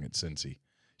wrong at Cincy.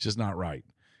 It's just not right.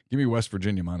 Give me West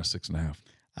Virginia minus 6.5.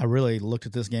 I really looked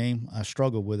at this game. I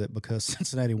struggled with it because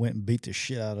Cincinnati went and beat the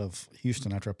shit out of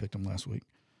Houston after I picked them last week.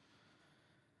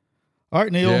 All right,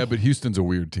 Neil. Yeah, but Houston's a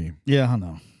weird team. Yeah, I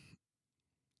know.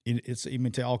 It's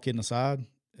even to all kidding aside,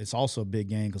 it's also a big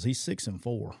game because he's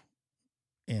 6-4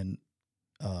 in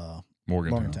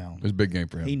Morgantown. It's a big game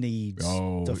for him. He needs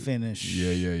to finish.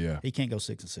 Yeah. He can't go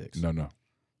 6-6. No.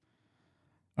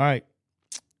 All right,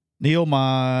 Neil.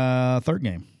 My third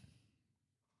game.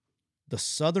 The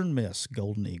Southern Miss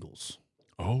Golden Eagles.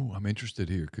 Oh, I'm interested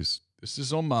here because this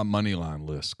is on my money line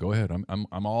list. Go ahead.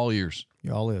 I'm all ears.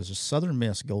 You're all ears. The Southern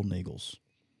Miss Golden Eagles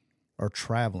are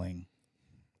traveling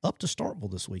up to Starkville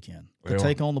this weekend to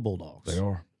take on the Bulldogs. They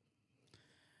are.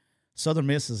 Southern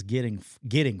Miss is getting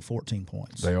 14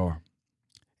 points. They are.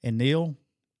 And Neil,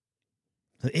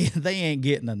 they ain't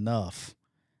getting enough.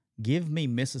 Give me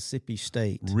Mississippi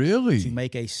State. Really? To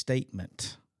make a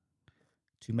statement.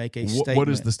 What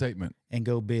is the statement? And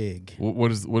go big.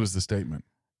 What is the statement?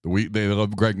 They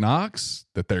love Greg Knox,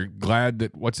 that they're glad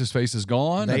that what's-his-face is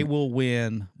gone. They will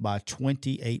win by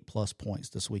 28-plus points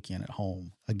this weekend at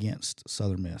home against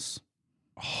Southern Miss.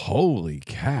 Holy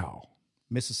cow.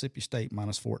 Mississippi State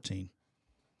minus 14.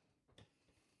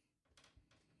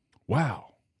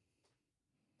 Wow.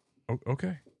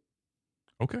 Okay.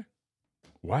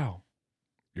 Wow.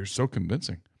 You're so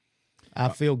convincing. I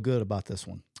feel good about this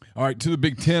one. All right, to the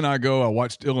Big Ten I go. I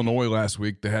watched Illinois last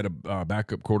week. They had a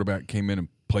backup quarterback, came in and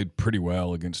played pretty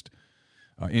well against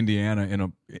Indiana in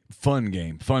a fun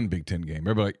Big Ten game.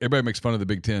 Everybody makes fun of the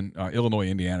Big Ten. Illinois,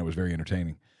 Indiana was very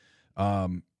entertaining.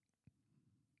 They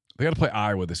got to play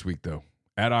Iowa this week, though.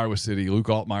 At Iowa City, Luke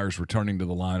Altmaier's returning to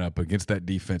the lineup against that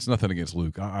defense. Nothing against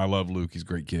Luke. I love Luke. He's a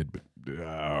great kid, but they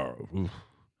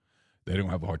don't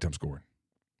have a hard time scoring.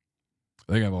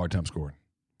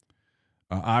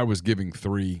 I was giving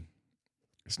 3.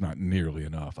 It's not nearly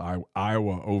enough.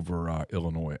 Iowa over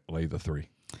Illinois, lay the 3.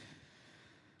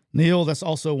 Neil, that's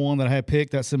also one that I had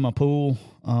picked. That's in my pool.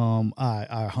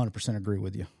 I 100% agree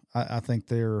with you. I think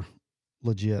they're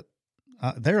legit.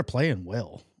 They're playing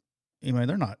well. I mean,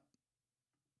 they're not.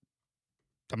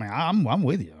 I mean, I'm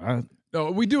with you. No,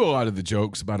 we do a lot of the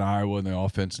jokes about Iowa and the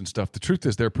offense and stuff. The truth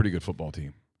is, they're a pretty good football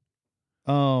team.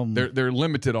 They're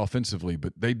limited offensively,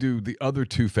 but they do the other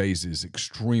 2 phases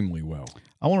extremely well.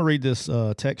 I want to read this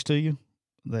text to you.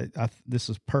 This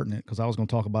is pertinent because I was going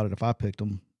to talk about it if I picked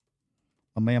them.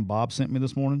 A man Bob sent me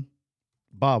this morning.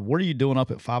 Bob, what are you doing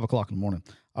up at 5 o'clock in the morning?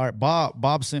 All right,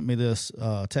 Bob sent me this.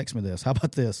 Text me this. How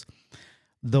about this?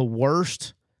 The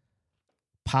worst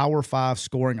Power 5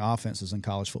 scoring offenses in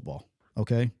college football.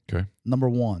 Okay. Number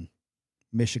 1,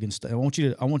 Michigan State. I want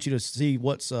you to see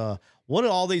what do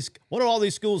all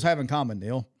these schools have in common,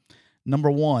 Neil? Number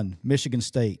 1, Michigan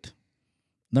State.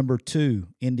 Number 2,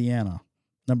 Indiana.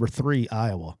 Number 3,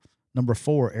 Iowa. Number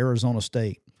 4, Arizona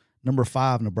State. Number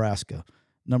 5, Nebraska.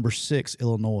 Number 6,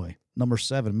 Illinois. Number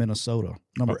 7, Minnesota.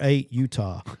 Number 8,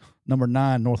 Utah. Number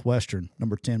 9, Northwestern.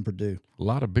 Number 10, Purdue. A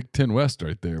lot of Big Ten West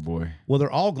right there, boy. Well,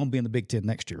 they're all going to be in the Big Ten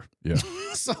next year. Yeah.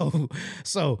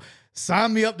 So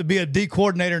sign me up to be a D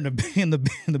coordinator in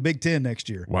the Big Ten next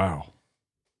year. Wow.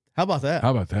 How about that?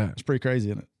 It's pretty crazy,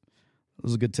 isn't it? It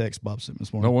was a good text Bob sent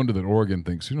this morning. No wonder that Oregon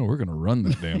thinks, we're going to run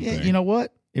this damn thing. You know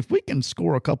what? If we can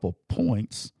score a couple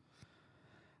points.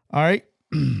 All right.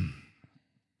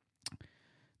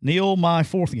 Neil, my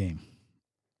 4th game.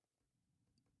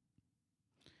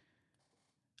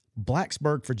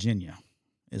 Blacksburg, Virginia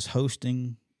is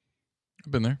hosting.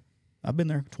 I've been there. I've been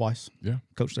there twice. Yeah.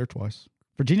 Coached there twice.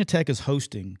 Virginia Tech is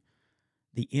hosting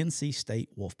the NC State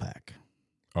Wolfpack.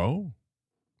 Oh,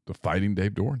 the Fighting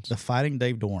Dave Dorans. The Fighting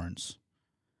Dave Dorans.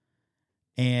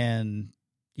 And,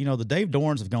 the Dave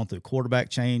Dorans have gone through quarterback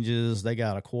changes. They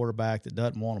got a quarterback that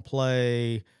doesn't want to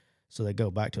play, so they go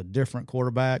back to a different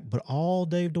quarterback. But all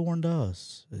Dave Doran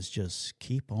does is just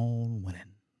keep on winning.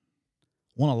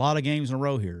 Won a lot of games in a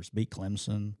row here. Beat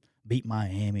Clemson, beat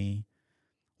Miami.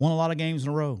 Won a lot of games in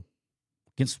a row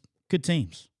against good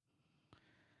teams.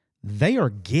 They are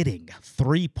getting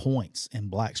 3 points in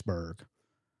Blacksburg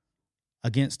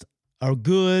against a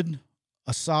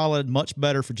solid, much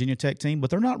better Virginia Tech team, but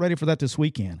they're not ready for that this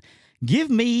weekend. Give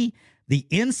me the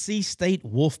NC State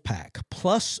Wolfpack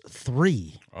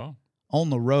 +3 on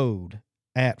the road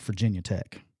at Virginia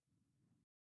Tech.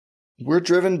 We're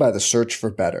driven by the search for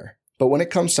better. But when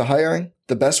it comes to hiring,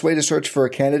 the best way to search for a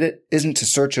candidate isn't to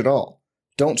search at all.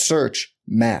 Don't search,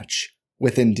 match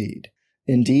with Indeed.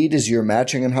 Indeed is your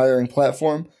matching and hiring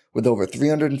platform with over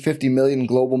 350 million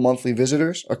global monthly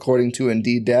visitors, according to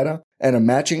Indeed data, and a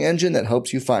matching engine that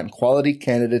helps you find quality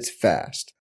candidates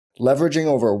fast. Leveraging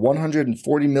over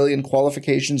 140 million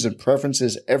qualifications and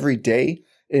preferences every day,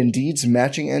 Indeed's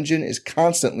matching engine is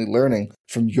constantly learning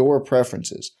from your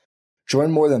preferences.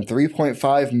 Join more than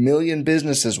 3.5 million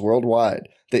businesses worldwide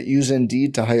that use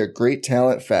Indeed to hire great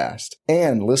talent fast.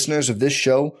 And listeners of this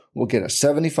show will get a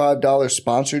 $75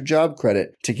 sponsored job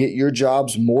credit to get your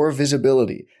jobs more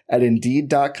visibility at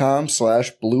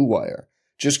Indeed.com/Blue Wire.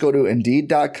 Just go to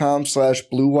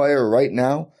Indeed.com/Blue Wire right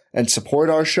now and support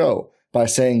our show by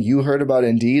saying you heard about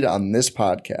Indeed on this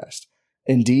podcast.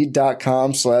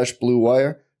 Indeed.com/Blue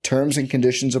Wire. Terms and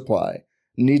conditions apply.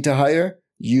 Need to hire?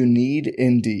 You need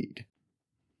Indeed.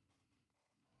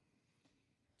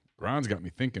 Ron's got me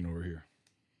thinking over here.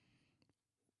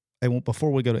 Hey, well,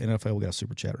 before we go to NFL, we got a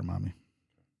super chat. Remind me.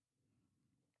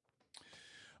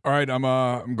 All right,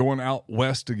 I'm going out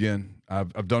west again.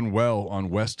 I've done well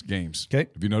on west games. Okay,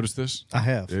 have you noticed this? I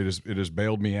have. It has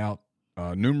bailed me out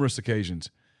numerous occasions.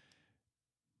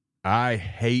 I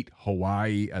hate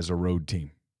Hawaii as a road team.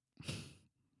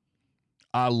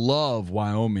 I love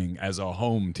Wyoming as a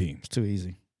home team. It's too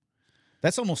easy.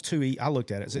 That's almost 2. I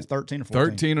looked at it. It's 13 or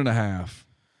 14. 13.5.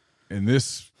 And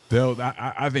this,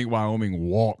 I think Wyoming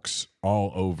walks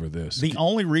all over this. The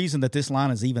only reason that this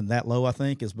line is even that low, I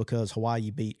think, is because Hawaii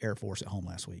beat Air Force at home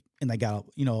last week, and they got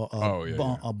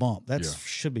a bump. That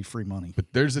should be free money.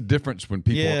 But there's a difference when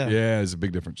people. Yeah, there's a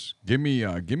big difference. Give me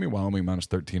Wyoming minus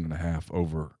 13.5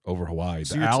 over Hawaii.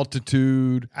 So the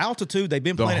altitude. They've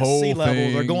been playing at sea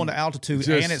level. They're going to altitude,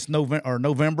 and it's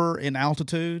November in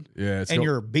altitude. Yeah,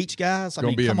 you're beach guys. I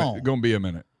mean, come on, it's going to be a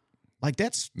minute. Like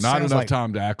that's not enough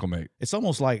time to acclimate. It's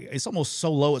almost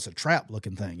so low it's a trap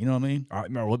looking thing. You know what I mean?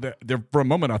 No, for a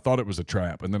moment I thought it was a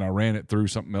trap, and then I ran it through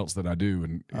something else that I do.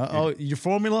 And your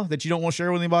formula that you don't want to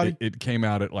share with anybody? It came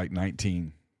out at like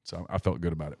 19, so I felt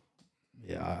good about it.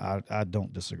 Yeah, I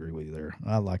don't disagree with you there.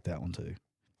 I like that one too.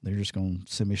 They're just going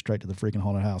to send me straight to the freaking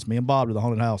haunted house. Me and Bob to the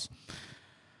haunted house.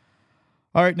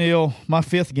 All right, Neil, my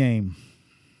 5th game.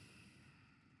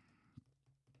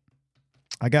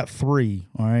 I got 3.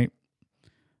 All right.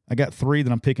 I got 3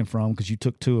 that I'm picking from because you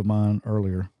took 2 of mine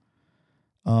earlier.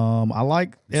 I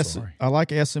like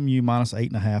SMU minus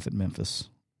 8.5 at Memphis.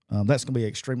 That's going to be an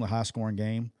extremely high scoring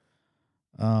game.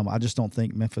 I just don't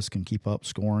think Memphis can keep up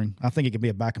scoring. I think it could be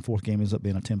a back and forth game. Ends up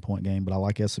being a 10-point game, but I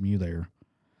like SMU there.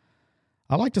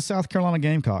 I like the South Carolina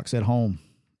Gamecocks at home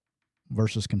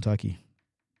versus Kentucky.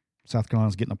 South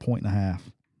Carolina's getting 1.5.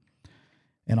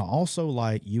 And I also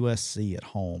like USC at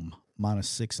home minus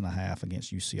 6.5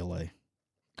 against UCLA.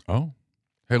 Oh.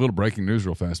 Hey, a little breaking news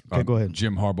real fast. Okay, go ahead.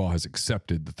 Jim Harbaugh has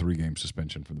accepted the 3-game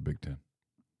suspension from the Big Ten.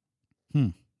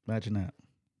 Imagine that.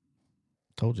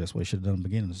 Told you that's what he should have done in the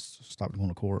beginning, is stop going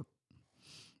to court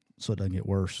so it doesn't get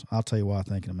worse. I'll tell you why I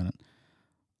think in a minute.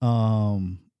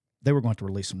 They were going to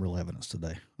release some real evidence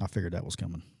today. I figured that was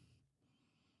coming.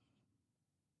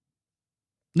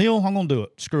 Neil, I'm going to do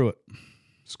it. Screw it.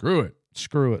 I'm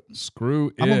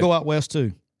going to go out west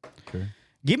too. Okay.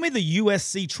 Give me the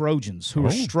USC Trojans, who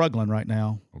are struggling right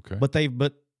now. Okay. But they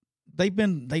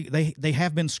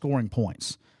have been scoring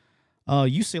points.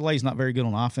 UCLA is not very good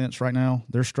on offense right now.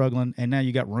 They're struggling, and now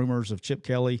you got rumors of Chip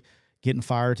Kelly getting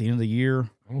fired at the end of the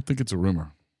year. I don't think it's a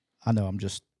rumor. I know.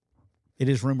 It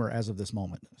is rumor as of this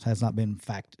moment. It has not been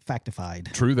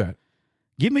factified. True that.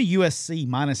 Give me USC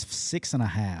minus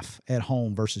 6.5 at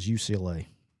home versus UCLA.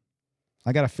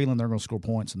 I got a feeling they're going to score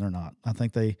points, and they're not. I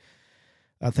think they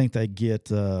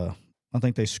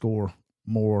score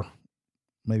more,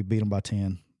 maybe beat them by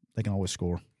 10. They can always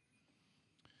score.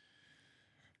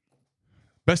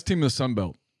 Best team in the Sun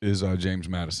Belt is James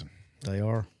Madison. They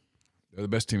are. They're the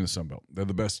best team in the Sun Belt. They're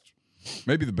the best,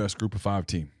 maybe the best group of 5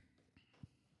 team.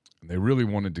 And they really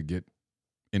wanted to get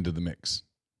into the mix.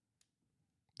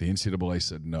 The NCAA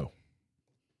said no.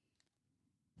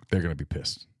 They're going to be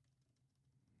pissed.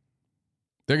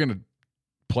 They're going to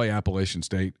play Appalachian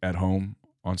State at home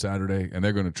on Saturday, and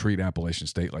they're going to treat Appalachian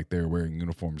State like they're wearing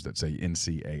uniforms that say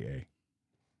NCAA.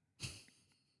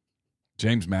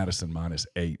 James Madison minus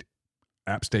 8.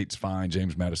 App State's fine.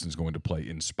 James Madison's going to play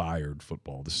inspired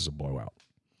football. This is a blowout.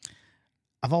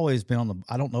 I've always been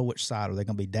I don't know which side. Are they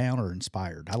going to be down or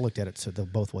inspired? I looked at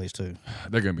it both ways too.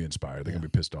 They're going to be inspired. They're going to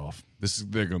be pissed off.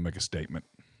 They're going to make a statement.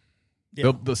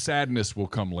 Yeah. The sadness will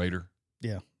come later.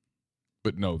 Yeah.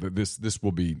 But no, this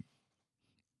will be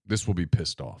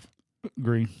pissed off.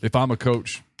 Agree. If I'm a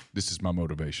coach, this is my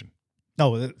motivation.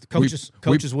 No,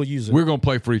 coaches will use it. We're going to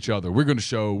play for each other. We're going to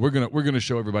show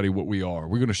everybody what we are.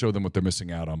 We're going to show them what they're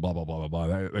missing out on. Blah blah blah blah blah.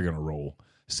 They're going to roll.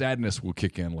 Sadness will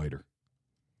kick in later.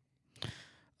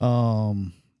 All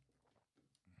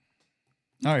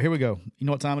right, here we go. You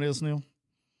know what time it is, Neil?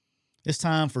 It's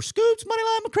time for Scoops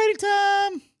Moneyline McCready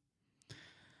time.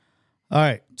 All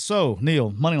right, so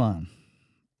Neil, Moneyline.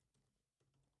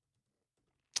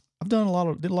 I've did a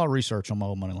lot of research on my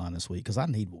old Moneyline this week because I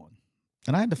need one,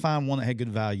 and I had to find one that had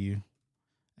good value,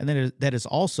 and then that is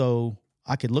also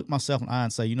I could look myself in the eye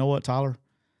and say, you know what, Tyler,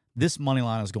 this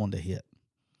Moneyline is going to hit.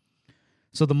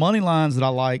 So the Moneylines that I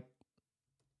like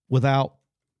didn't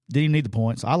even need the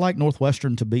points. I like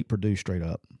Northwestern to beat Purdue straight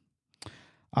up.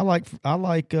 I like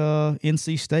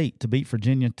NC State to beat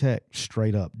Virginia Tech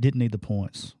straight up. Didn't need the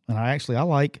points. And I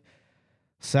like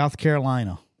South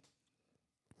Carolina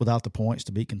without the points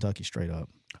to beat Kentucky straight up.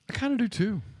 I kind of do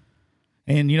too.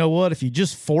 And you know what? If you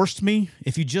just forced me,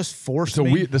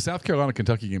 the South Carolina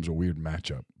Kentucky game's a weird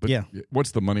matchup. But yeah.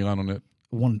 What's the money line on it?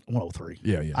 103.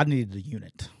 Yeah. I needed a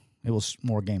unit. It was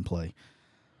more gameplay.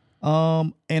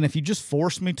 And if you just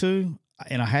forced me to,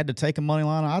 and I had to take a money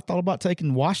line, I thought about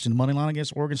taking Washington money line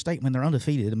against Oregon State. Man, they're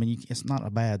undefeated. I mean, it's not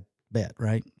a bad bet,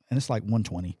 right? And it's like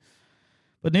 120.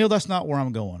 But Neil, that's not where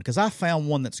I'm going because I found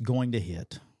one that's going to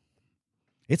hit.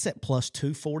 It's at plus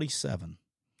 247,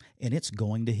 and it's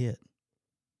going to hit.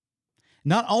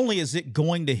 Not only is it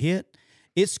going to hit,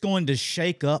 it's going to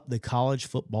shake up the college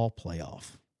football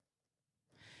playoff.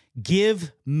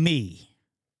 Give me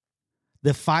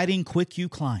the Fighting Quick U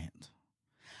client.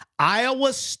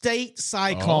 Iowa State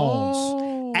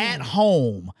Cyclones at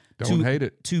home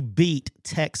to beat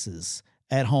Texas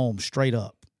at home, straight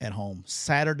up at home.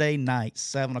 Saturday night,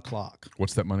 7 o'clock.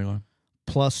 What's that money line?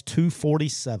 Plus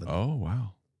 247. Oh,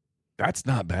 wow. That's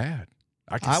not bad.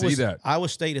 I can see that. Iowa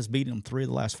State has beaten them 3 of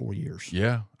the last 4 years.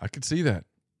 Yeah, I could see that.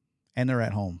 And they're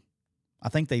at home. I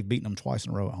think they've beaten them twice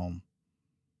in a row at home.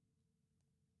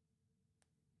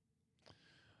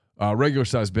 Regular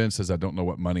size Ben says, I don't know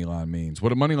what money line means.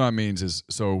 What a money line means is,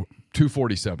 so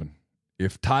 247.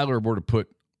 If Tyler were to put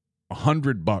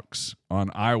 $100 on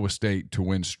Iowa State to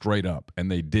win straight up, and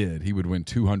they did, he would win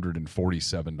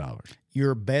 $247.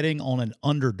 You're betting on an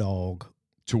underdog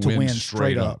to win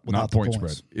straight up, not point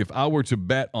points. spread. If I were to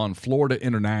bet on Florida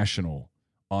International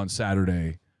on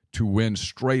Saturday to win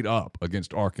straight up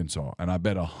against Arkansas, and I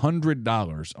bet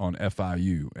 $100 on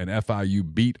FIU, and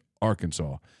FIU beat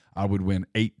Arkansas, I would win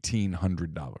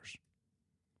 $1,800.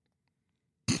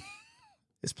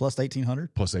 It's plus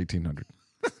 1,800? Plus 1,800.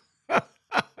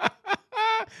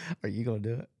 Are you going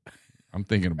to do it? I'm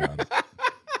thinking about it.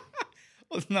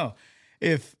 Well, no.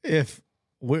 If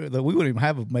we wouldn't even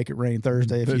have a Make It Rain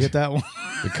Thursday if you hit that one.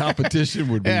 The competition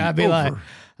would be I'd be over.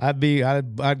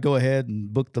 I'd go ahead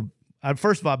and book the.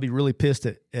 First of all, I'd be really pissed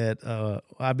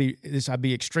I'd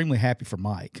be extremely happy for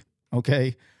Mike.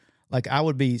 Okay, like I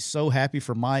would be so happy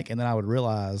for Mike, and then I would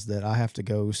realize that I have to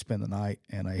go spend the night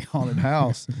in a haunted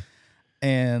house,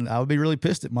 and I would be really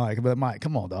pissed at Mike. But Mike,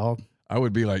 come on, dog. I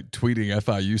would be like tweeting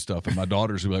FIU stuff, and my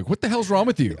daughters would be like, "What the hell's wrong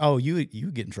with you?" Oh, you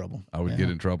get in trouble. I would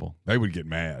get in trouble. They would get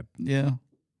mad. Yeah.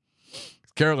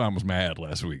 Caroline was mad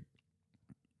last week.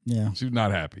 Yeah. She was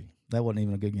not happy. That wasn't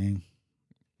even a good game.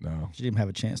 No. She didn't have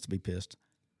a chance to be pissed.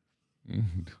 It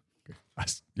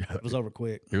was over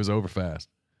quick. It was over fast.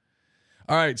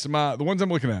 All right, so the ones I'm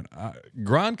looking at,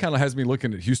 Gron kind of has me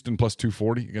looking at Houston plus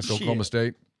 240 against Oklahoma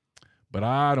State, but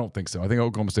I don't think so. I think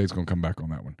Oklahoma State's going to come back on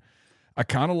that one. I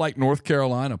kind of like North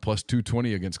Carolina plus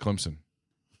 220 against Clemson.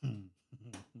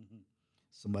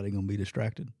 Somebody going to be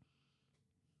distracted?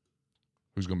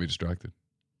 Who's going to be distracted?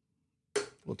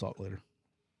 We'll talk later.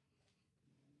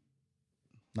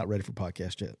 Not ready for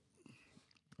podcast yet.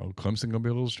 Oh, Clemson going to be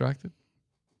a little distracted?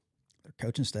 Their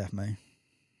coaching staff may.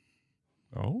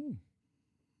 Oh.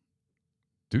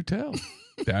 Do tell.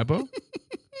 Dabo?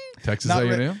 Texas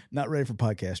A&M? Not ready for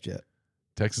podcast yet.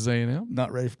 Texas A&M?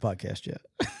 Not ready for podcast yet.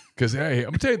 Because hey, I'm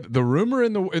gonna tell you, the rumor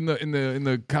in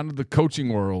the kind of the coaching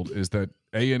world is that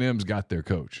A&M's got their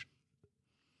coach.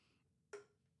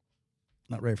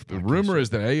 Not ready for podcast. The rumor is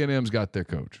that A&M's got their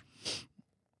coach.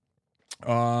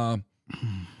 I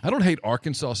don't hate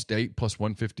Arkansas State plus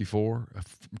 154. I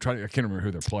can't remember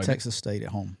who they're playing. Texas State at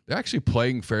home. They're actually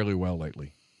playing fairly well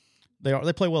lately. They are.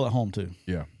 They play well at home too.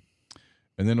 Yeah.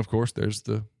 And then of course there's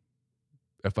the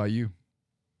FIU.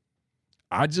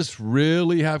 I just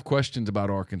really have questions about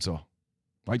Arkansas.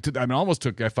 I almost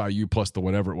took FIU plus the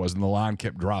whatever it was, and the line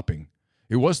kept dropping.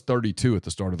 It was 32 at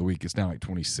the start of the week. It's now like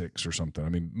 26 or something. I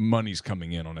mean, money's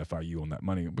coming in on FIU on that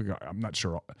money. I'm not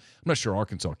sure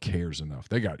Arkansas cares enough.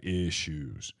 They got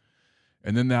issues.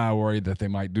 And then now I worry that they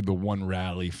might do the one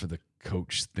rally for the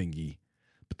coach thingy.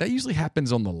 But that usually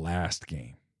happens on the last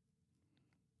game.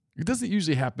 It doesn't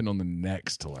usually happen on the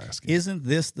next to last game. Isn't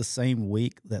this the same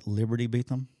week that Liberty beat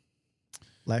them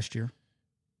last year?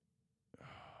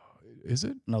 Is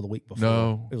it? No, the week before.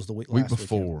 No. It was the week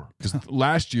before. Because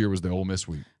last year was the Ole Miss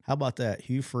week. How about that?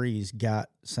 Hugh Freeze got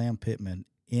Sam Pittman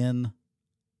in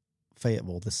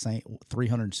Fayetteville the same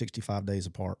 365 days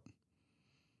apart.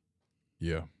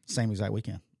 Yeah. Same exact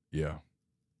weekend. Yeah.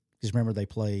 Because remember, they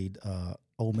played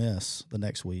Ole Miss the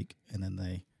next week, and then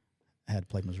they had to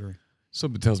play Missouri.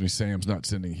 Something tells me Sam's not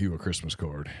sending Hugh a Christmas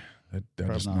card. That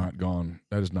has not gone.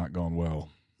 That has not gone well.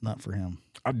 Not for him.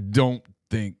 I don't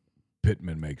think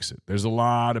Pittman makes it. There's a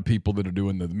lot of people that are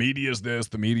doing the media's this,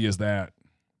 the media's that.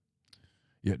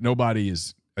 Yet nobody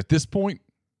is at this point.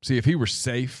 See, if he were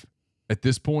safe at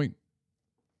this point,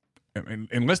 I mean,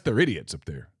 unless they're idiots up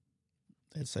there.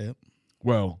 They'd say it.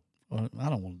 Well, I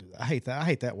don't want to do that. I hate that. I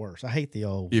hate that worse. I hate the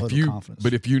old vote of confidence.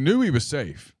 But if you knew he was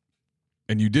safe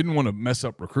and you didn't want to mess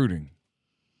up recruiting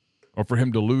or for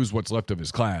him to lose what's left of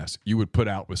his class, you would put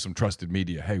out with some trusted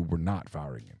media, hey, we're not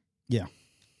firing him. Yeah.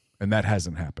 And that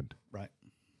hasn't happened. Right.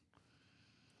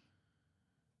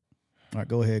 All right,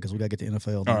 go ahead because we got to get to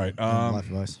NFL. All right. Life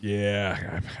advice.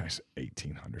 Yeah.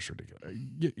 1,800 is ridiculous.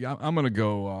 Yeah, I'm going to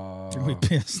go. You're going to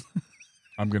be pissed.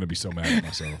 I'm going to be so mad at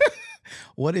myself.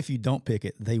 What if you don't pick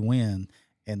it, they win,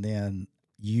 and then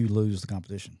you lose the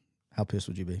competition? How pissed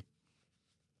would you be?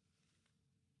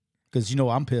 Because,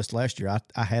 I'm pissed last year.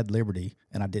 I had Liberty,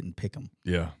 and I didn't pick them.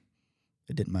 Yeah.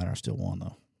 It didn't matter. I still won,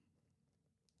 though.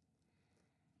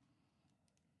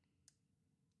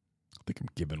 I think I'm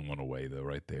giving one away, though,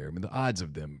 right there. I mean, the odds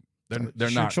of them, they're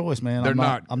It's not. your choice, man. They're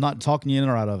I'm not talking you in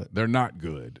or out of it. They're not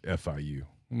good, FIU.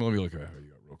 Let me look at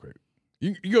FIU real quick.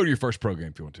 You go to your first pro game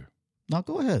if you want to. No,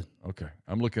 go ahead. Okay.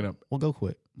 I'm looking up We'll go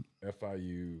quick.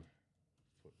 FIU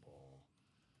football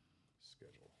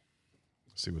schedule.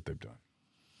 Let's see what they've done.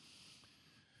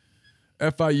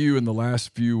 FIU in the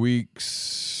last few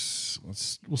weeks,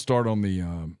 we'll start on the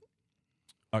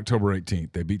October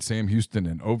 18th. They beat Sam Houston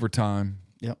in overtime.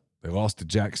 Yep. They lost to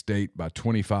Jack State by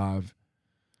 25.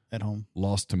 At home.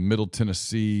 Lost to Middle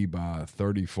Tennessee by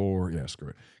 34. Yeah, screw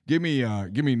it. Give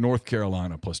me North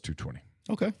Carolina plus 220.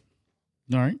 Okay.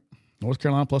 All right. North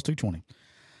Carolina plus 220.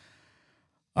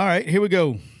 All right, here we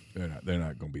go. They're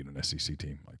not going to beat an SEC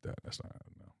team like that. That's not.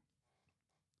 No.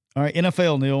 All right,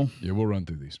 NFL, Neil. Yeah, we'll run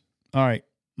through these. All right,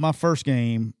 my first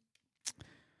game.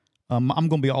 I'm going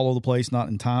to be all over the place, not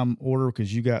in time order,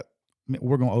 because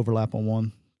we're going to overlap on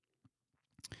one.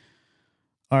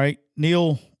 All right,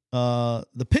 Neil.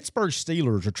 The Pittsburgh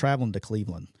Steelers are traveling to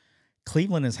Cleveland.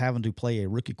 Cleveland is having to play a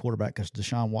rookie quarterback because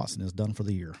Deshaun Watson is done for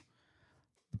the year.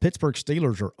 The Pittsburgh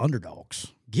Steelers are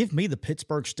underdogs. Give me the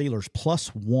Pittsburgh Steelers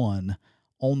 +1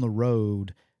 on the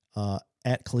road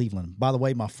at Cleveland. By the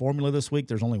way, my formula this week,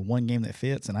 there's only one game that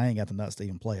fits, and I ain't got the nuts to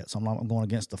even play it. So I'm going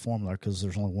against the formula because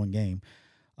there's only one game.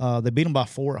 They beat them by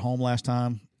 4 at home last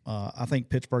time. I think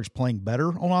Pittsburgh's playing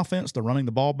better on offense. They're running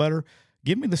the ball better.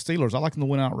 Give me the Steelers. I like them to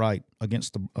win outright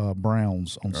against the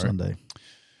Browns on Sunday.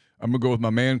 I'm going to go with my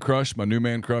man crush, my new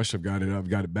man crush. I've got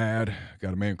it bad.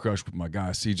 Got a man crush with my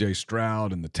guy C.J.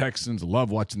 Stroud and the Texans. I love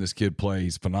watching this kid play.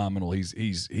 He's phenomenal. He's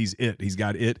it. He's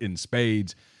got it in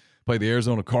spades. Play the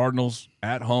Arizona Cardinals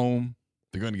at home.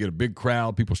 They're going to get a big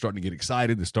crowd. People are starting to get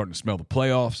excited. They're starting to smell the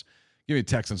playoffs. Give me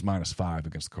Texans -5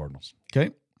 against the Cardinals.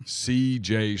 Okay.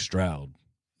 C.J. Stroud.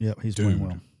 Yep, he's doing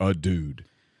well. A dude.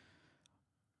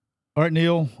 All right,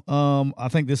 Neil. I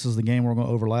think this is the game we're going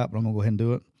to overlap, but I'm going to go ahead and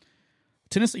do it.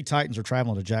 Tennessee Titans are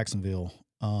traveling to Jacksonville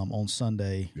on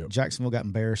Sunday. Yep. Jacksonville got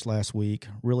embarrassed last week.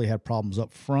 Really had problems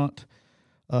up front.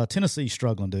 Tennessee's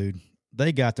struggling, dude.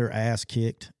 They got their ass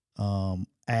kicked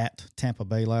at Tampa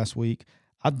Bay last week.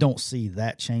 I don't see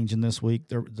that changing this week.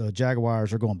 The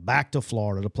Jaguars are going back to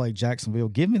Florida to play Jacksonville.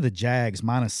 Give me the Jags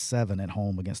 -7 at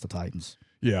home against the Titans.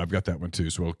 Yeah, I've got that one too,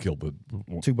 so we'll kill the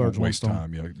two birds, one waste stone.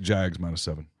 time. Yeah, Jags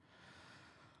 -7.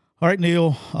 All right,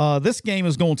 Neil. This game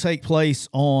is going to take place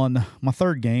on my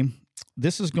third game.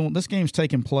 This game's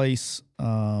taking place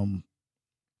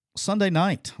Sunday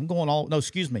night.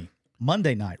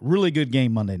 Monday night. Really good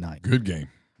game Monday night. Good game.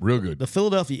 Real good. The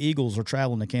Philadelphia Eagles are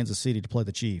traveling to Kansas City to play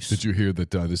the Chiefs. Did you hear that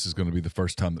this is going to be the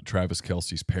first time that Travis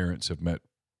Kelce's parents have met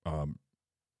the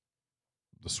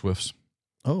Swifts?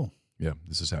 Oh. Yeah,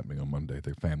 this is happening on Monday.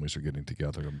 Their families are getting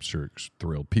together. I'm sure it's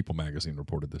thrilled. People Magazine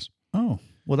reported this. Oh,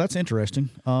 well, that's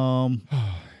interesting.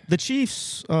 The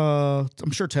Chiefs, I'm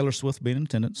sure Taylor Swift will be in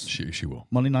attendance. She will.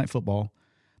 Monday Night Football.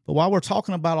 But while we're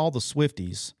talking about all the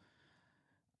Swifties,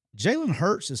 Jalen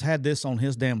Hurts has had this on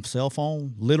his damn cell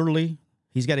phone. Literally,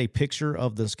 he's got a picture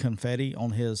of this confetti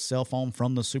on his cell phone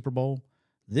from the Super Bowl.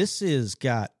 This has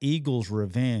got Eagles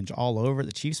revenge all over it.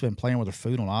 The Chiefs have been playing with their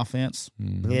food on offense.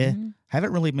 Mm-hmm. Yeah.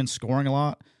 Haven't really been scoring a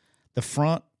lot. The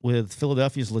front with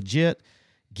Philadelphia is legit.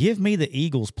 Give me the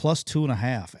Eagles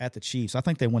 +2.5 at the Chiefs. I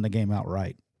think they win the game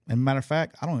outright. And matter of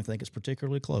fact, I don't even think it's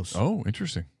particularly close. Oh,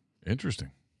 interesting.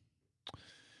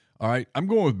 All right, I'm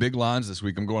going with big lines this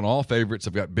week. I'm going all favorites.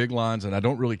 I've got big lines, and I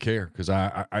don't really care because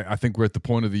I think we're at the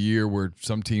point of the year where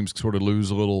some teams sort of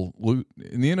lose a little.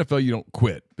 In the NFL, you don't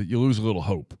quit, but you lose a little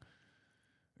hope.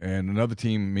 And another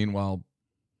team, meanwhile,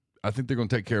 I think they're going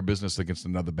to take care of business against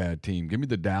another bad team. Give me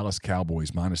the Dallas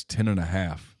Cowboys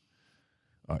 -10.5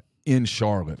 in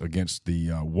Charlotte against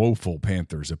the woeful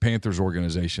Panthers, a Panthers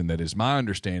organization that is my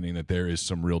understanding that there is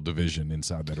some real division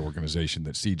inside that organization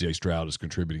that C.J. Stroud is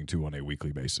contributing to on a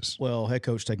weekly basis. Well, head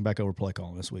coach taking back over play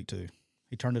calling this week too.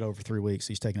 He turned it over for 3 weeks.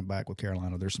 He's taking it back with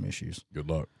Carolina. There's some issues. Good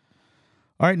luck.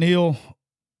 All right, Neil.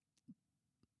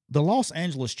 The Los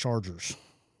Angeles Chargers,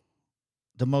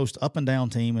 the most up and down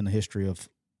team in the history of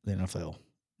the NFL.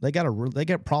 They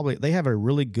have a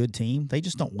really good team. They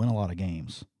just don't win a lot of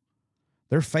games.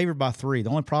 They're favored by 3. The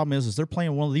only problem is they're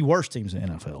playing one of the worst teams in the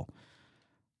NFL.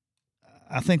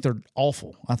 I think they're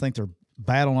awful. I think they're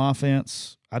bad on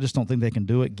offense. I just don't think they can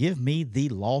do it. Give me the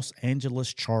Los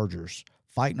Angeles Chargers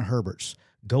fighting Herberts,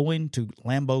 going to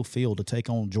Lambeau Field to take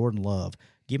on Jordan Love.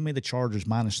 Give me the Chargers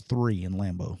 -3 in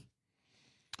Lambeau.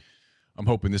 I'm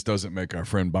hoping this doesn't make our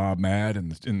friend Bob mad in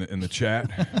the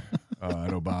chat. I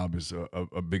know Bob is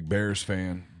a big Bears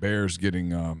fan. Bears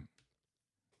getting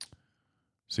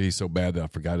see, he's so bad that I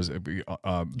forgot his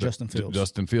Justin Fields.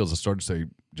 Justin Fields. I started to say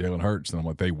Jalen Hurts, and I'm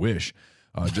like, they wish.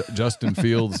 Justin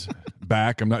Fields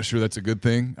back. I'm not sure that's a good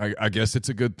thing. I guess it's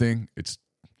a good thing. It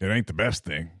ain't the best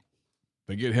thing.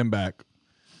 They get him back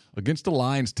against the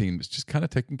Lions team that's just kind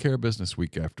of taking care of business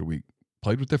week after week.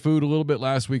 Played with their food a little bit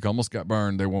last week. Almost got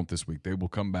burned. They won't this week. They will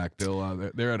come back.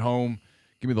 They're at home.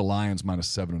 Give me the Lions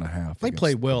 -7.5. They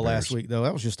played well last week, though.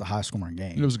 That was just a high-scoring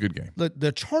game. It was a good game.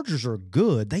 The Chargers are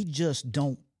good. They just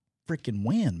don't freaking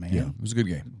win, man. Yeah, it was a good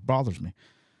game. It bothers me.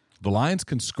 The Lions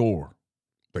can score.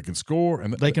 They can score.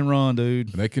 And they can run,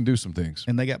 dude. And they can do some things.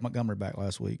 And they got Montgomery back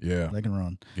last week. Yeah. They can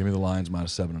run. Give me the Lions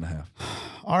 -7.5.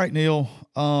 All right, Neil.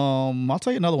 I'll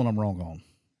tell you another one I'm wrong on.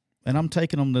 And I'm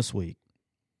taking them this week.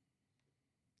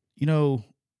 You know,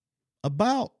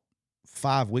 about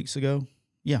 5 weeks ago,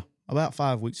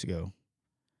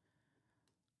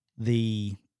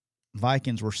 the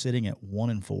Vikings were sitting at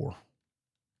 1-4.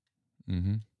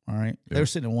 Mm-hmm. All right. Yep. They were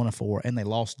sitting at 1-4, and they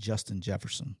lost Justin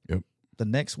Jefferson. Yep. The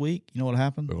next week, you know what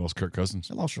happened? They lost Kirk Cousins.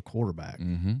 They lost their quarterback.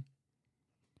 Mm-hmm.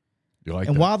 You like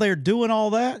and that? while they're doing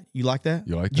all that, you like that?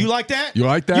 You like that? You like that? You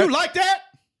like that? You like that?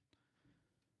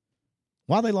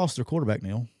 While they lost their quarterback,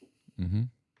 Neil,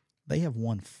 they have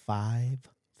won 5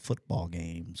 football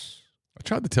games. I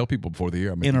tried to tell people before the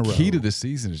year, in a the key row. to this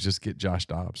season is just get Josh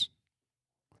Dobbs.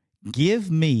 Give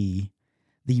me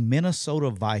the Minnesota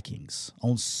Vikings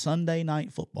on Sunday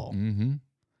Night Football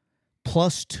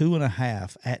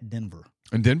 +2.5 at Denver.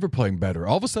 And Denver playing better.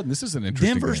 All of a sudden, this is an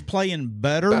interesting Denver's game. playing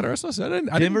better. That's what I said.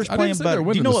 Denver's playing better.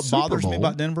 Do you know what bothers me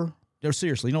about Denver? Denver? No,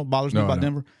 seriously, you know what bothers me about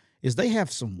Denver? Is they have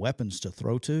some weapons to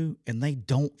throw to, and they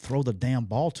don't throw the damn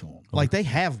ball to them. Like, they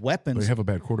have weapons. They have a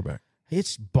bad quarterback.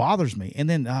 It bothers me. And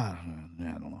then, I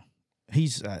don't know.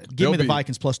 Give me the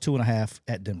Vikings +2.5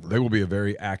 at Denver. They will be a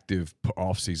very active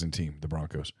offseason team, the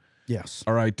Broncos. Yes.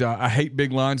 All right. I hate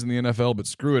big lines in the NFL, but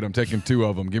screw it. I'm taking 2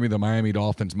 of them. Give me the Miami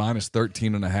Dolphins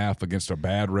 -13.5 against a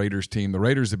bad Raiders team. The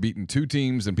Raiders have beaten 2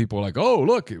 teams, and people are like, oh,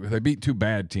 look, they beat 2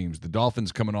 bad teams. The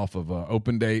Dolphins coming off of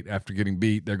open date after getting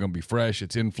beat. They're going to be fresh.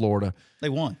 It's in Florida. They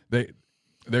won. They're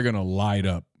going to light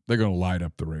up. They're going to light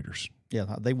up the Raiders.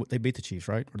 Yeah, they beat the Chiefs,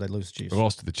 right? Or they lose the Chiefs? They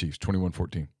lost to the Chiefs,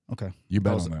 21-14. Okay. You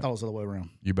bet on that. That was the other way around.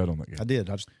 You bet on that game. I did.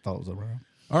 I just thought it was the other way around.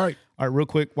 All right, real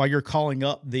quick, while you're calling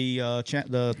up the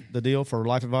deal for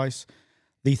life advice,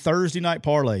 the Thursday night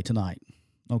parlay tonight,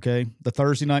 okay? The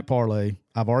Thursday night parlay,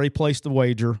 I've already placed the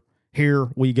wager. Here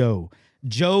we go.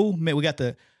 Joe, we got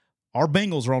our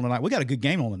Bengals are on tonight. We got a good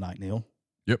game on tonight, Neil.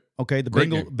 Yep. Okay, the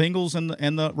Bengals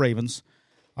and the Ravens.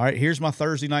 All right, here's my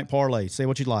Thursday night parlay. Say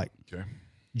what you'd like. Okay.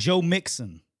 Joe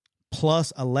Mixon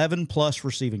 +11+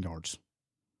 receiving yards.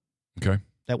 Okay.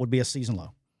 That would be a season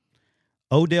low.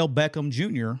 Odell Beckham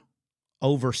Jr.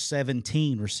 over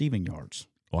 17 receiving yards.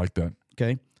 I like that.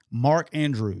 Okay. Mark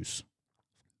Andrews.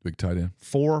 Big tight end.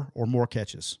 4 or more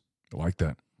catches. I like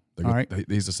that. All right.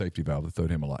 He's a safety valve. They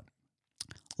throwed him a lot.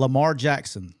 Lamar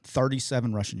Jackson,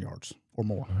 37 rushing yards or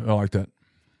more. I like that.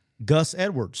 Gus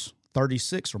Edwards,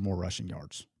 36 or more rushing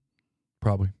yards.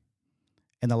 Probably.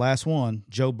 And the last one,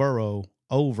 Joe Burrow,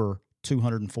 over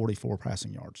 244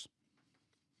 passing yards.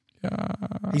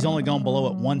 He's only gone below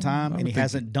it one time, and he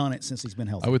hasn't done it since he's been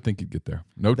healthy. I would think he'd get there.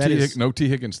 No T.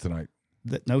 Higgins tonight.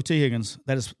 No T. Higgins.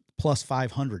 That is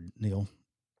 +500, Neil.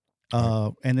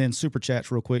 And then super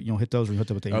chats real quick. You know, hit those or you hit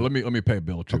them at the end. Let me pay a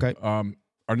bill or two. Okay.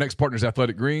 Our next partner is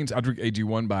Athletic Greens. I drink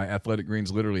AG1 by Athletic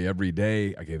Greens literally every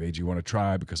day. I gave AG1 a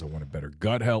try because I wanted better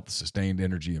gut health, sustained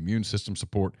energy, immune system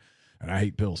support, and I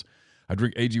hate pills. I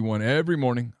drink AG1 every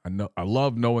morning. I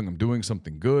love knowing I'm doing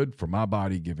something good for my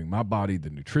body, giving my body the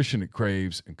nutrition it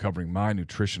craves, and covering my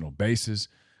nutritional bases.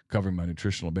 Covering my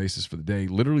nutritional basis for the day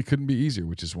literally couldn't be easier,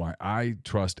 which is why I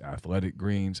trust Athletic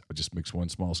Greens. I just mix 1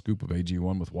 small scoop of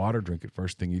AG1 with water, drink it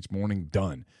first thing each morning,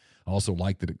 done. I also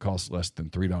like that it costs less than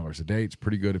 $3 a day. It's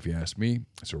pretty good if you ask me.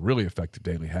 It's a really effective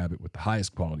daily habit with the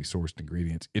highest quality sourced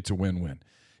ingredients. It's a win-win.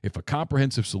 If a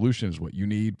comprehensive solution is what you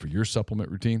need for your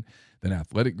supplement routine, then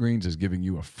Athletic Greens is giving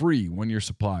you a free 1-year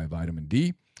supply of vitamin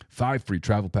D, 5 free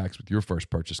travel packs with your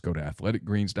first purchase. Go to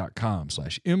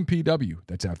athleticgreens.com/MPW.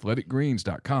 That's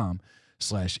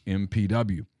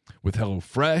athleticgreens.com/MPW. With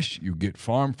HelloFresh, you get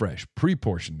farm fresh,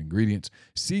 pre-portioned ingredients,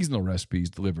 seasonal recipes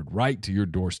delivered right to your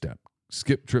doorstep.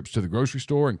 Skip trips to the grocery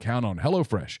store and count on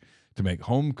HelloFresh to make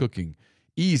home cooking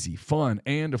easy, fun,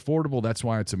 and affordable. That's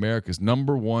why it's America's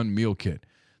 #1 meal kit.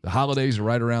 The holidays are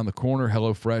right around the corner.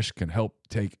 HelloFresh can help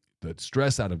take the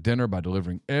stress out of dinner by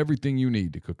delivering everything you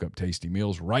need to cook up tasty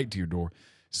meals right to your door.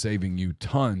 saving you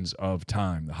tons of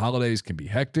time. The holidays can be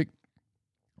hectic.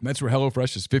 That's where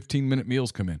HelloFresh's 15-minute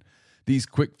meals come in. These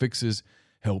quick fixes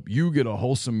help you get a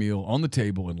wholesome meal on the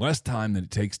table in less time than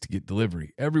it takes to get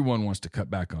delivery. Everyone wants to cut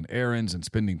back on errands and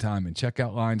spending time in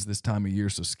checkout lines this time of year,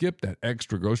 so skip that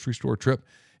extra grocery store trip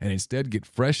and instead get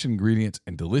fresh ingredients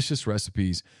and delicious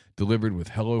recipes delivered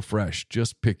with HelloFresh.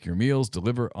 Just pick your meals,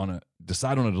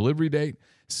 decide on a delivery date,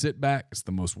 sit back. It's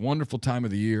the most wonderful time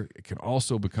of the year. It can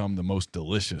also become the most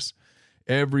delicious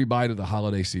every bite of the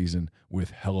holiday season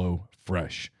with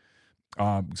HelloFresh.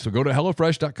 So go to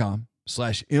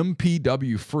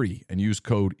HelloFresh.com/MPWFree and use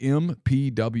code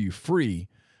MPWFree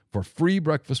for free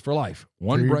breakfast for life.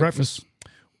 One breakfast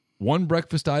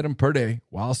item per day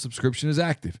while subscription is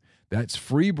active. That's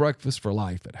free breakfast for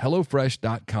life at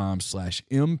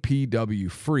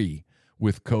HelloFresh.com/MPWFree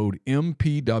with code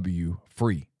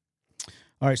MPWFree.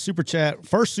 All right, super chat.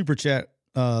 First super chat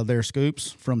there,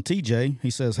 Scoops, from TJ. He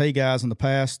says, hey, guys, in the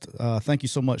past, thank you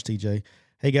so much, TJ.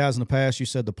 Hey, guys, in the past, you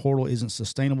said the portal isn't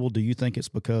sustainable. Do you think it's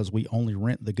because we only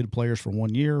rent the good players for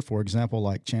 1 year? For example,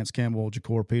 like Chance Campbell,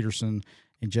 Ja'Cory Peterson,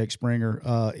 and Jake Springer.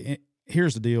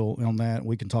 Here's the deal on that.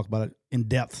 We can talk about it in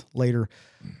depth later.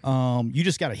 You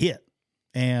just got to hit.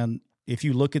 And if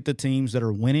you look at the teams that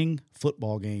are winning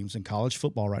football games in college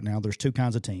football right now, there's two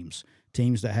kinds of teams.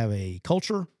 Teams that have a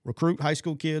culture, recruit high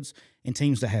school kids, and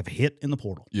teams that have hit in the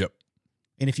portal. Yep.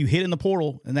 And if you hit in the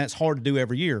portal, and that's hard to do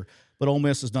every year, but Ole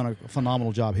Miss has done a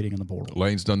phenomenal job hitting in the portal.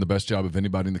 Lane's done the best job of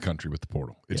anybody in the country with the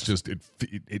portal. It's just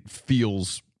it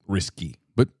feels risky,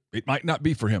 but it might not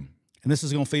be for him. And this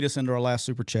is going to feed us into our last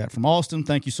super chat from Austin.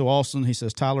 Thank you, so Austin. He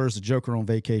says, Tyler is the Joker on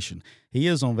vacation. He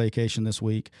is on vacation this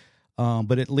week,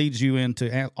 but it leads you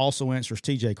into also answers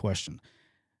TJ question.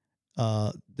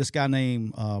 This guy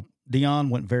named Dion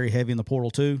went very heavy in the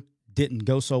portal too. Didn't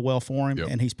go so well for him,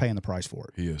 and he's paying the price for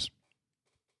it. He is.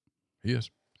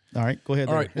 All right, go ahead.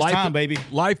 All right, it's time, baby.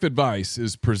 Life Advice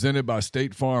is presented by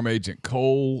State Farm agent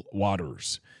Cole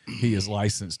Waters. He is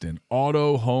licensed in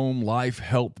auto, home, life,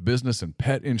 health, business, and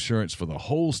pet insurance for the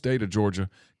whole state of Georgia.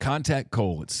 Contact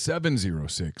Cole at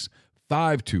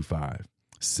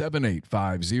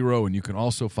 706-525-7850, and you can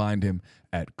also find him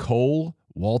at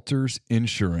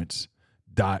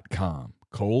ColeWaltersInsurance.com.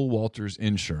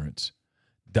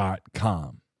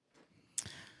 ColeWaltersInsurance.com.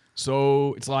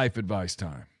 So it's Life Advice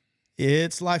time.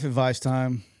 It's Life Advice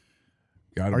time.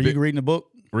 Are you reading the book?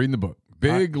 Reading the book.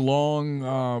 Big, long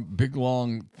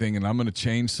thing, and I'm going to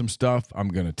change some stuff. I'm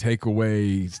going to take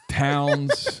away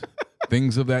towns,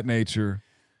 things of that nature.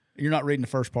 You're not reading the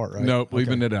first part, right? Nope,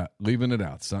 leaving it out.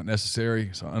 It's not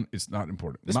necessary. It's not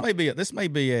important. This may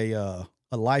be a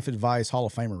Life Advice Hall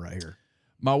of Famer right here.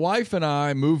 My wife and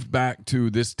I moved back to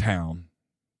this town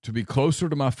to be closer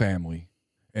to my family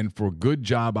and for good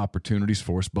job opportunities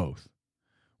for us both.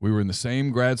 We were in the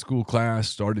same grad school class,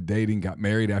 started dating, got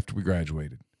married after we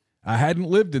graduated. I hadn't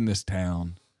lived in this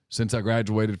town since I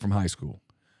graduated from high school.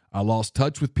 I lost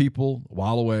touch with people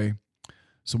while away,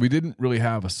 so we didn't really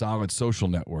have a solid social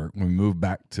network when we moved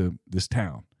back to this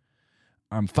town.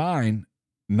 I'm fine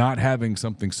not having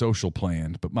something social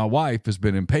planned, but my wife has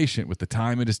been impatient with the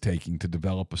time it is taking to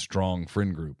develop a strong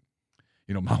friend group.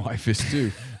 You know, my wife is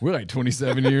too. We're like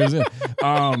 27 years in.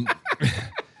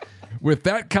 With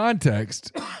that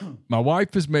context, my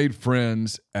wife has made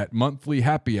friends at monthly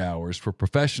happy hours for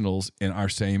professionals in our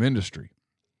same industry.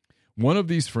 One of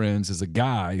these friends is a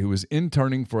guy who is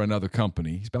interning for another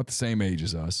company. He's about the same age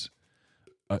as us,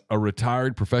 a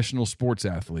retired professional sports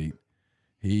athlete.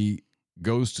 He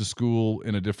goes to school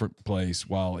in a different place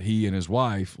while he and his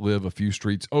wife live a few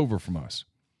streets over from us.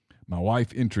 My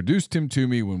wife introduced him to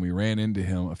me when we ran into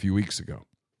him a few weeks ago.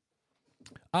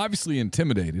 Obviously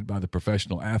intimidated by the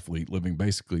professional athlete living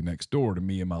basically next door to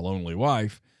me and my lonely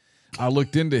wife, I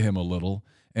looked into him a little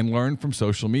and learned from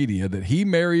social media that he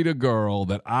married a girl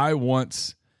that I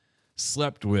once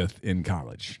slept with in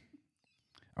college.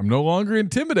 I'm no longer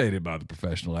intimidated by the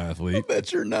professional athlete. I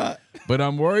bet you're not. But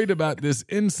I'm worried about this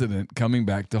incident coming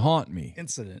back to haunt me.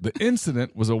 The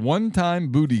incident was a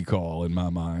one-time booty call in my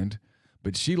mind,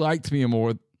 but she liked me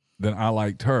more than I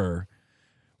liked her.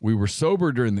 We were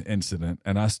sober during the incident,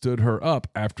 and I stood her up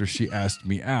after she asked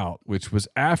me out, which was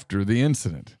after the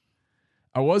incident.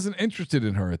 I wasn't interested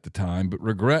in her at the time, but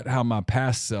regret how my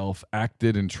past self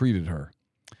acted and treated her.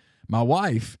 My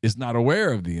wife is not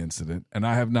aware of the incident, and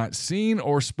I have not seen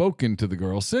or spoken to the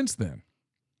girl since then.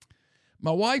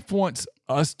 My wife wants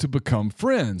us to become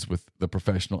friends with the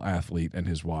professional athlete and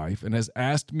his wife, and has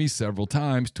asked me several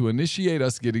times to initiate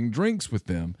us getting drinks with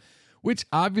them, which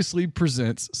obviously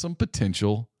presents some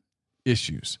potential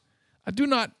issues. I do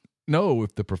not know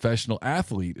if the professional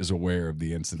athlete is aware of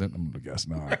the incident. I'm going to guess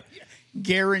not.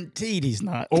 Guaranteed he's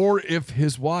not. Or if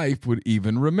his wife would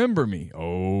even remember me.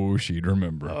 Oh, she'd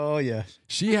remember. Oh, yeah.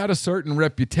 She had a certain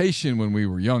reputation when we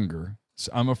were younger,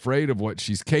 so I'm afraid of what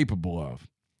she's capable of.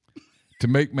 To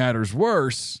make matters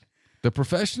worse, the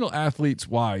professional athlete's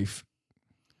wife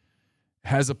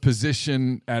has a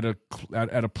position at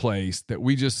a place that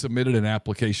we just submitted an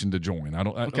application to join.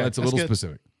 That's a little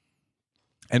specific.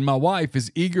 And my wife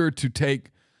is eager to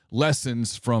take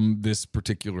lessons from this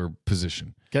particular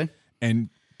position. Okay. And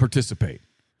participate.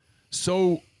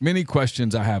 So many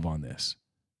questions I have on this.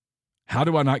 How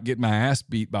do I not get my ass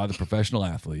beat by the professional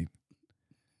athlete?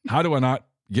 How do I not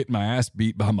get my ass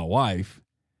beat by my wife?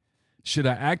 Should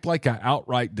I act like I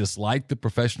outright dislike the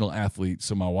professional athlete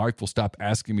so my wife will stop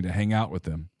asking me to hang out with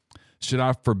them? Should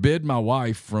I forbid my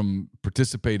wife from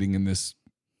participating in this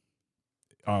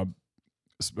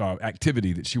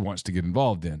activity that she wants to get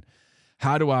involved in?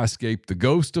 How do I escape the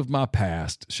ghost of my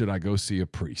past? Should I go see a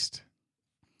priest?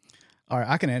 All right,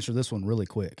 I can answer this one really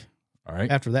quick. All right.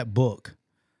 After that book,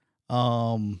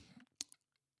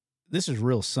 this is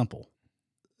real simple.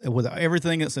 With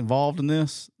everything that's involved in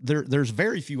this, there's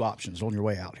very few options on your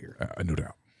way out here. No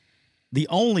doubt. The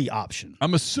only option.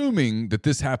 I'm assuming that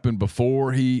this happened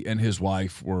before he and his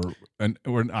wife were an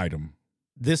item.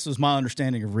 This is my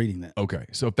understanding of reading that. Okay,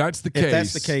 so if that's the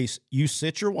case, you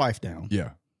sit your wife down.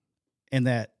 Yeah. And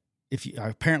that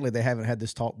apparently they haven't had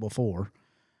this talk before.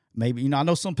 Maybe, I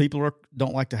know some people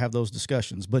don't like to have those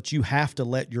discussions, but you have to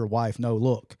let your wife know,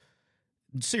 look,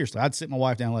 seriously, I'd sit my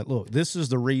wife down and like, look, this is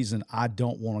the reason I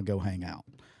don't want to go hang out.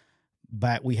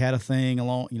 Back, we had a thing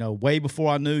along, way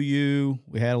before I knew you.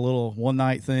 We had a little one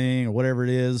night thing or whatever it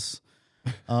is.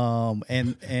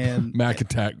 And Mac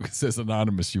Attack says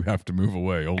anonymous, you have to move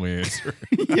away. Only answer.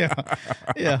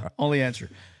 yeah. Only answer.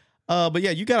 But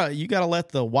yeah, you gotta let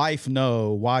the wife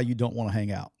know why you don't want to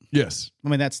hang out. Yes. I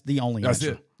mean, that's the only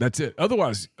answer. That's it.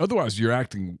 Otherwise you're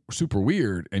acting super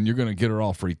weird and you're going to get her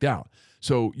all freaked out.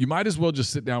 So you might as well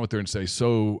just sit down with her and say,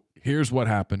 so here's what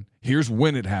happened. Here's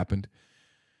when it happened.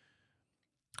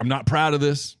 I'm not proud of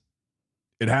this.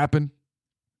 It happened.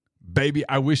 Baby,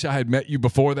 I wish I had met you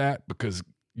before that because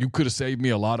you could have saved me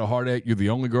a lot of heartache. You're the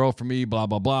only girl for me, blah,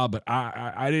 blah, blah. But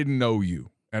I didn't know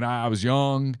you. And I was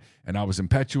young and I was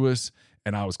impetuous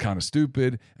and I was kind of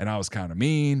stupid and I was kind of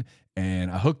mean.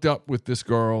 And I hooked up with this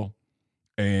girl,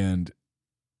 and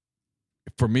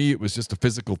for me, it was just a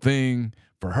physical thing.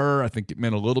 For her, I think it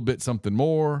meant a little bit something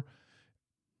more.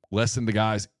 Less than the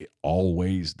guys, it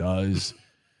always does.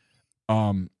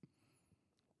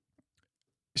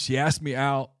 She asked me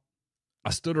out.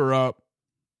 I stood her up.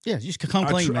 Yeah, you just come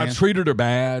clean, man. I treated her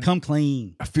bad. Come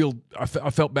clean. I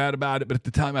felt bad about it, but at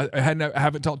the time, I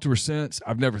haven't talked to her since.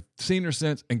 I've never seen her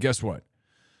since. And guess what?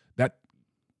 That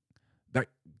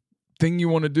thing you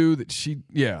want to do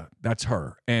that's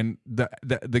her. And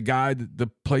the guy that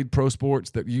played pro sports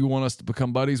that you want us to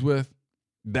become buddies with,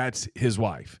 that's his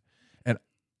wife. And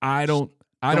I don't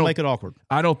make it awkward.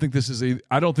 I don't think this is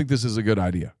a good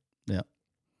idea. Yeah.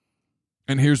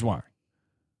 And here's why.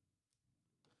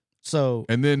 So,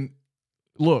 and then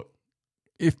look,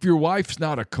 if your wife's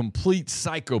not a complete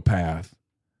psychopath,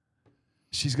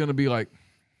 she's going to be like,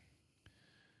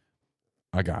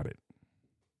 I got it.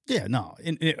 Yeah, no.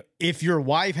 If your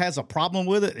wife has a problem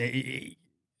with it,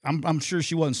 I'm sure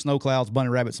she wasn't snow clouds, bunny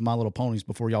rabbits, and My Little Ponies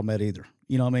before y'all met either.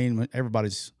 You know what I mean?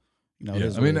 Everybody's,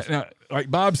 now, like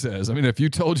Bob says, if you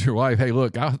told your wife, hey,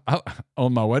 look, I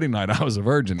on my wedding night, I was a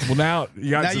virgin. Well, now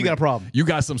you got a problem. You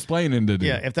got some splaining to do.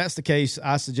 Yeah, if that's the case,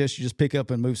 I suggest you just pick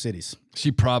up and move cities.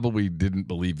 She probably didn't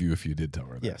believe you if you did tell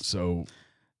her that. Yes. So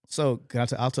can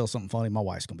I'll tell something funny. My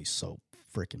wife's going to be so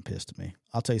freaking pissed at me.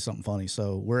 I'll tell you something funny.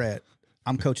 So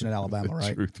I'm coaching at Alabama, right?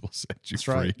 The truth will set you That's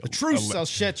free. Right. The truth shall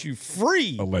set you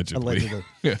free. Allegedly.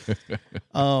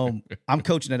 I'm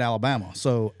coaching at Alabama,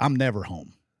 so I'm never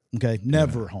home. Okay?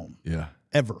 Never home. Yeah.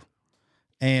 Ever.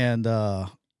 And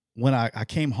when I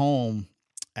came home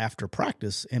after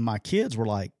practice, and my kids were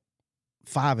like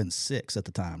 5 and 6 at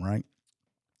the time, right?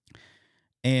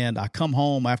 And I come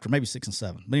home after maybe 6 and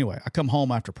 7. But anyway, I come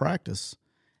home after practice,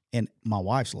 and my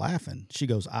wife's laughing. She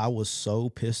goes, I was so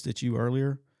pissed at you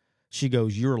earlier. She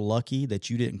goes, you're lucky that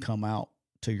you didn't come out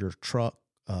to your truck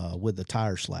with the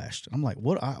tire slashed. I'm like,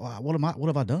 what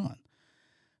have I done?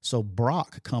 So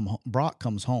Brock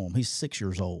comes home. He's 6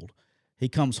 years old. He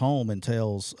comes home and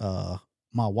tells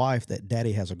my wife that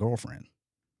Daddy has a girlfriend.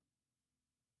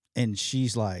 And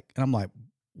she's like, and I'm like,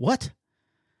 what?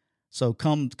 So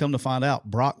come to find out,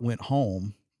 Brock went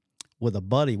home with a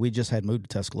buddy. We just had moved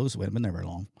to Tuscaloosa. We hadn't been there very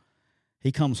long.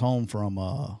 He comes home from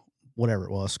whatever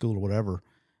it was, school or whatever.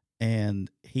 And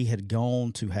he had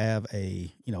gone to have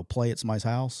a, play at somebody's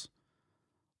house.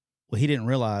 Well, he didn't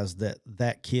realize that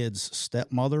that kid's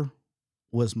stepmother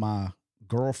was my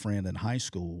girlfriend in high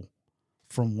school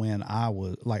from when I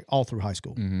was like all through high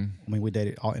school. Mm-hmm. I mean, we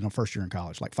dated in our first year in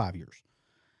college, like 5 years.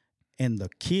 And the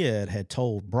kid had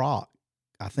told Brock,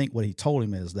 I think what he told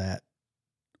him is that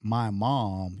my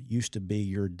mom used to be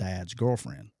your dad's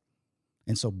girlfriend.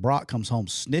 And so Brock comes home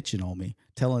snitching on me,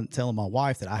 telling my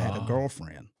wife that I had a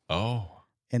girlfriend. Oh.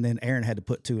 And then Aaron had to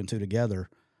put two and two together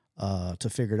to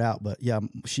figure it out. But yeah,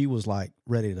 she was like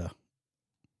ready to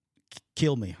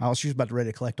kill me. She was about to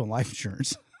ready to collect on life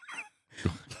insurance.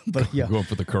 But yeah, going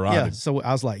for the karate. Yeah, so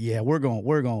I was like, yeah, we're going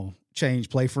to change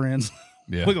play friends.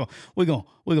 Yeah. we're going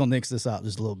to nix this out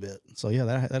just a little bit. So yeah,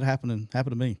 that happened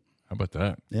to me. How about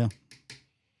that? Yeah.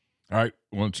 All right,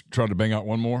 want to try to bang out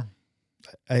one more?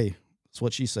 Hey, that's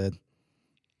what she said.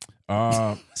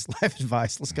 It's life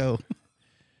advice. Let's go.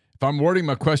 If I'm wording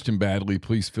my question badly,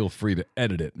 please feel free to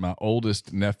edit it. My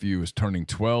oldest nephew is turning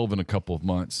 12 in a couple of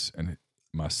months, and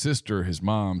my sister, his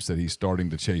mom, said he's starting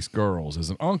to chase girls. As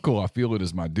an uncle, I feel it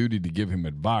is my duty to give him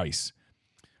advice.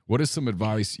 What is some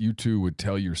advice you two would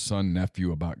tell your son,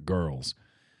 nephew about girls?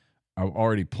 I've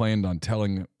already planned on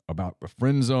telling about the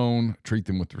friend zone, treat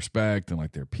them with respect and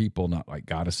like they're people, not like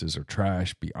goddesses or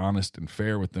trash. Be honest and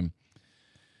fair with them.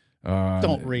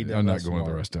 Don't read that. I'm not going with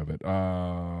the rest of it.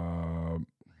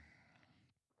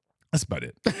 That's about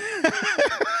it.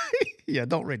 Yeah,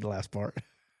 don't read the last part.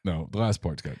 No, the last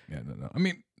part's good. Yeah, no. I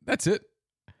mean, that's it.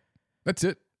 That's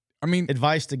it. I mean,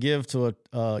 advice to give to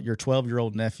your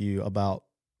 12-year-old nephew about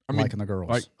liking the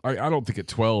girls. I don't think at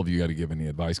 12 you got to give any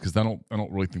advice because I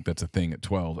don't really think that's a thing at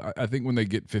 12. I think when they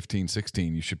get 15,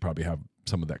 16, you should probably have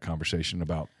some of that conversation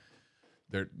about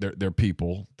they're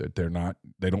people, that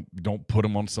they don't put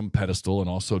them on some pedestal, and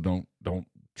also don't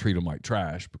treat them like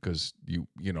trash because you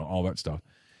know all that stuff.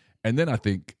 And then I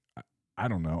think I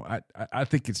don't know. I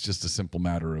think it's just a simple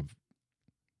matter of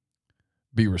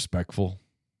be respectful.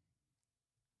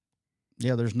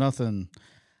 Yeah, there's nothing.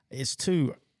 It's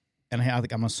too. And I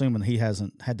think I'm assuming he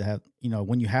hasn't had to have,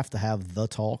 when you have to have the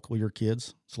talk with your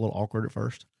kids, it's a little awkward at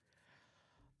first.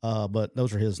 But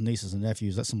those are his nieces and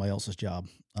nephews. That's somebody else's job.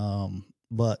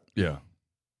 But yeah,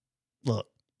 look,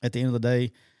 at the end of the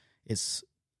day,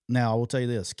 now I will tell you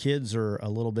this, kids are a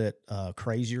little bit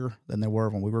crazier than they were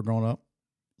when we were growing up,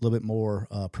 a little bit more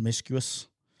promiscuous.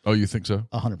 Oh, you think so?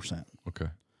 100%. Okay.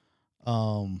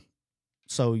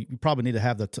 So you probably need to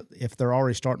have if they're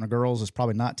already starting the girls, it's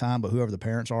probably not time, but whoever the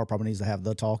parents are probably needs to have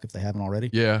the talk if they haven't already.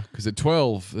 Yeah, because at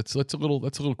 12, that's a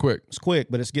little quick. It's quick,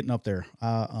 but it's getting up there.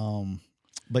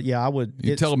 But yeah, I would.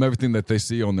 You tell them everything that they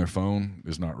see on their phone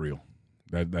is not real.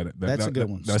 That's a good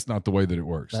one. That's not the way that it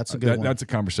works. That's a good one. That's a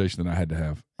conversation that I had to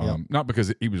have. Yep. Not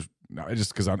because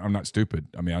just because I'm not stupid.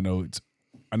 I mean, I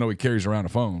know he carries around a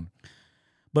phone.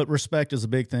 But respect is a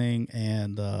big thing,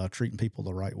 and treating people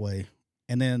the right way.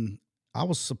 And then I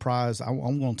was surprised.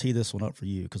 I'm going to tee this one up for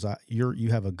you because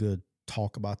you have a good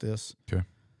talk about this. Okay.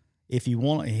 If you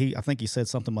want, I think he said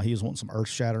something like he was wanting some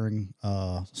earth-shattering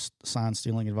sign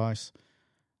stealing advice.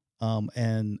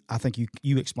 And I think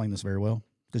you explained this very well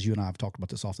because you and I have talked about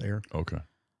this off the air. Okay.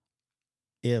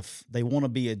 If they want to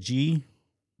be a G,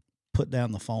 put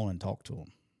down the phone and talk to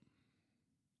them.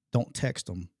 Don't text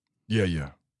them.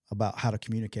 Yeah. About how to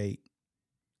communicate.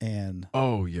 And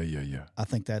yeah. I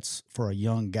think that's for a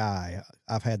young guy.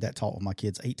 I've had that talk with my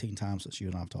kids 18 times since you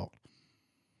and I've talked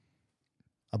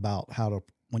about how to,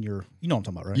 when you're, you know what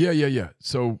I'm talking about, right? Yeah.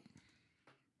 So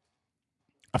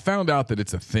I found out that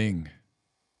it's a thing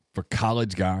for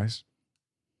college guys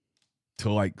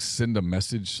to like send a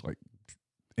message, like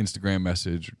Instagram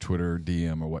message or Twitter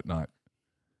DM or whatnot,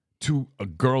 to a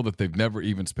girl that they've never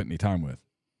even spent any time with.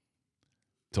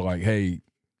 To like, hey,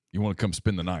 you want to come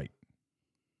spend the night?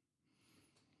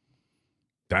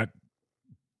 That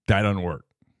doesn't work.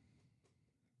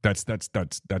 That's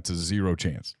a zero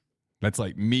chance. That's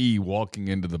like me walking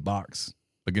into the box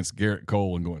against Garrett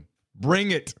Cole and going,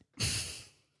 "Bring it."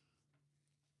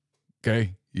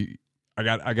 Okay,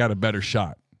 I got a better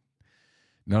shot.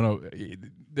 No,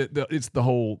 it's the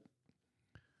whole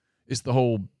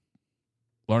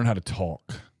learn how to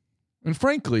talk. And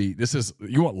frankly,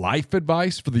 you want life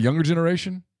advice for the younger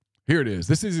generation? Here it is.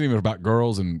 This isn't even about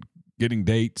girls and getting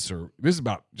dates, or this is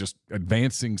about just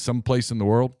advancing someplace in the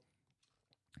world.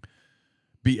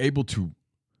 Be able to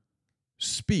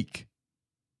speak.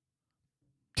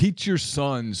 Teach your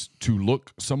sons to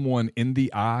look someone in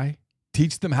the eye.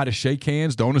 Teach them how to shake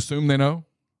hands. Don't assume they know.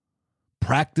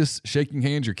 Practice shaking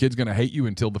hands. Your kid's going to hate you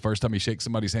until the first time he shakes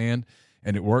somebody's hand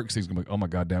and it works. He's going to be like, oh my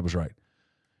God, Dad was right.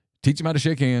 Teach them how to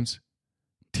shake hands.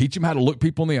 Teach them how to look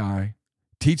people in the eye.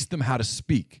 Teach them how to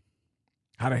speak.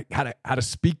 How to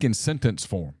speak in sentence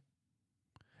form.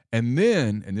 And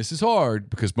then, and this is hard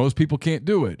because most people can't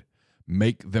do it,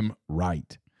 make them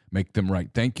right. Make them write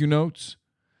thank you notes.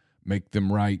 Make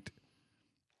them write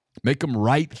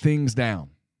things down.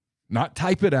 Not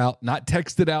type it out, not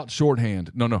text it out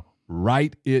shorthand. No,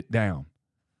 write it down.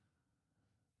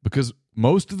 Because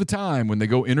most of the time when they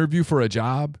go interview for a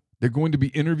job, they're going to be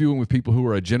interviewing with people who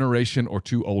are a generation or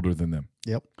two older than them.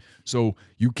 Yep. So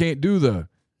you can't do the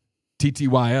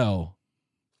TTYL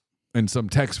in some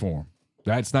text form.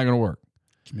 That's not going to work.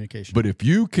 Communication. But if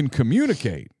you can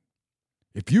communicate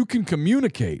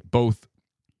both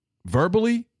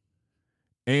verbally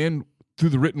and through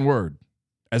the written word,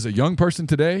 as a young person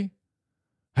today,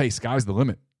 hey, sky's the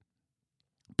limit.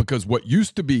 Because what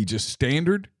used to be just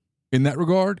standard in that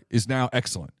regard is now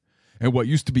excellent. And what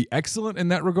used to be excellent in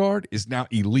that regard is now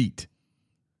elite.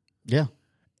 Yeah.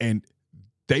 And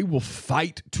they will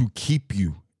fight to keep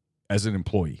you as an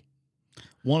employee.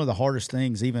 One of the hardest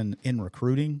things, even in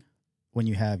recruiting, when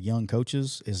you have young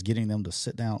coaches, is getting them to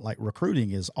sit down. Like,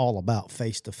 recruiting is all about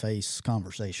face-to-face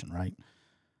conversation, right?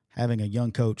 Having a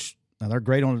young coach, now they're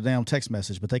great on a damn text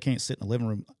message, but they can't sit in the living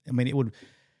room. I mean, it would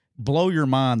blow your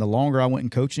mind. The longer I went in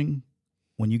coaching,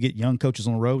 when you get young coaches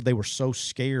on the road, they were so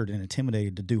scared and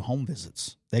intimidated to do home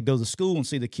visits. They'd go to school and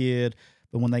see the kid,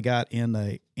 but when they got in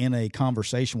a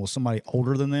conversation with somebody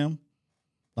older than them,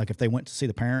 like if they went to see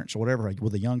the parents or whatever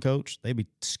with a young coach, they'd be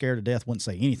scared to death, wouldn't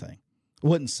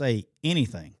say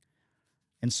anything.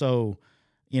 And so,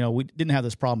 we didn't have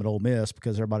this problem at Ole Miss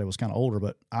because everybody was kind of older,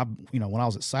 but when I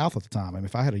was at South at the time, I mean,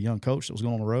 if I had a young coach that was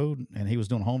going on the road and he was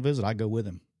doing a home visit, I'd go with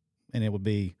him. And it would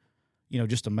be,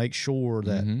 just to make sure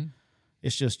that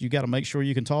it's just, you got to make sure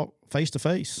you can talk face to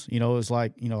face. It's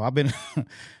like, I've been,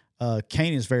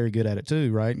 Kane is very good at it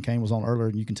too, right? And Kane was on earlier,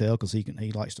 and you can tell because he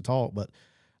likes to talk. But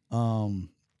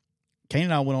Kane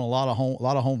and I went on a lot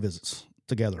of home visits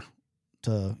together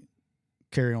to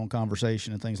carry on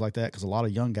conversation and things like that, because a lot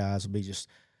of young guys would be just,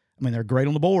 they're great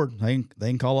on the board. They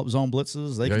can call up zone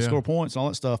blitzes, they can score points and all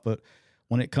that stuff. But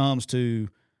when it comes to,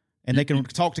 and they can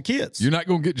talk to kids. You're not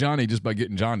going to get Johnny just by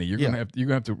getting Johnny. You're going to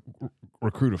have to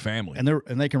recruit a family,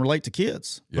 and they can relate to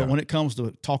kids. Yeah. But when it comes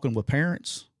to talking with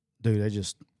parents, dude, they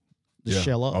just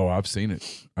shell up. Oh, I've seen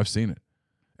it.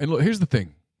 And look, here's the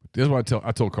thing. This is what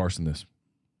I told Carson this.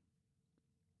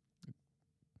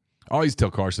 I always tell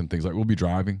Carson things like, we'll be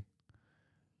driving.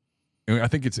 And I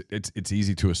think it's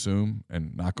easy to assume,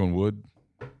 and knock on wood,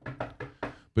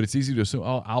 but it's easy to assume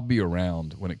I'll be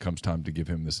around when it comes time to give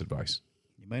him this advice.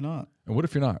 You may not. And what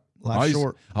if you're not? Life's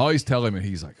short. I always tell him, and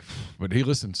he's like, but he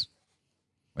listens.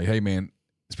 Like, hey, man,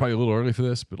 it's probably a little early for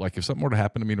this, but like if something were to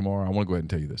happen to me tomorrow, I want to go ahead and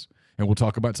tell you this. And we'll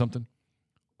talk about something.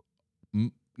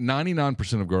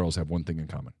 99% of girls have one thing in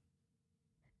common.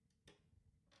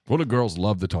 What do girls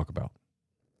love to talk about?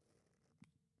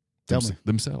 Tell me.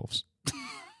 Themselves.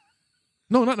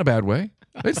 No, not in a bad way.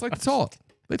 They just like to talk.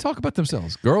 They talk about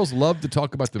themselves. Girls love to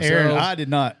talk about themselves. Aaron, I did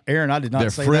not their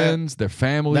say friends, that. Their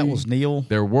family. That was Neil.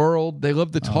 Their world. They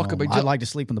love to talk about. I'd like to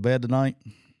sleep in the bed tonight.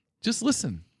 Just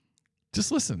listen.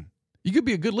 You could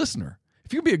be a good listener.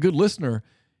 If you could be a good listener.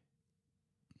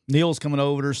 Neil's coming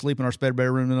over to sleep in our spare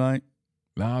bedroom tonight.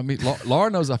 No, Laura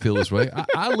knows I feel this way.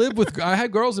 I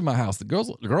had girls in my house. The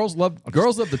girls love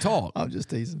to talk. I'm just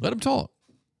teasing. Let them talk.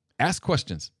 Ask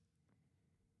questions.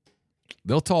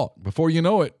 They'll talk. Before you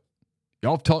know it,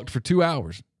 y'all have talked for 2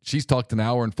 hours. She's talked an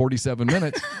hour and 47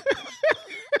 minutes.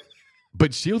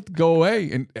 But she'll go away,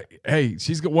 and hey,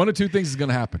 she's got one of two things is going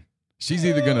to happen. She's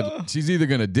either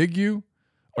gonna dig you,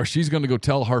 or she's going to go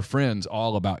tell her friends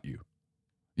all about you.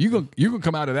 You can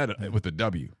come out of that with a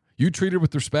W. You treat her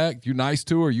with respect. You're nice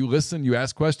to her. You listen. You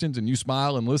ask questions, and you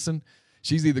smile and listen.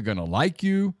 She's either going to like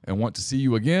you and want to see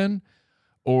you again,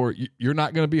 or you're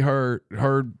not going to be her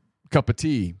cup of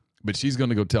tea. But she's going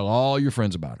to go tell all your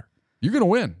friends about her. You're going to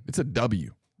win. It's a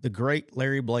W. The great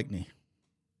Larry Blakeney.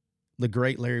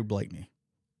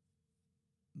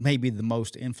 Maybe the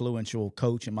most influential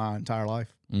coach in my entire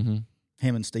life. Mm-hmm.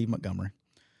 Him and Steve Montgomery.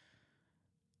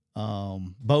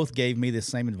 Both gave me the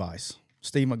same advice.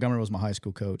 Steve Montgomery was my high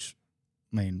school coach.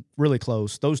 Really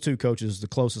close. Those two coaches, the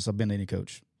closest I've been to any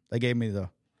coach.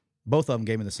 Both of them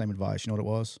gave me the same advice. You know what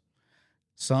it was?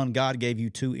 Son, God gave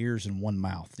you 2 ears and 1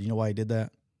 mouth. Do you know why he did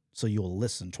that? So you'll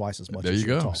listen twice as much there as you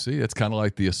go. talk. See, it's kind of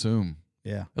like the assume.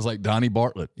 Yeah. It's like Donnie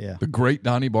Bartlett. Yeah. The great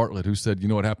Donnie Bartlett, who said, you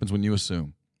know what happens when you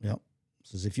assume? Yep.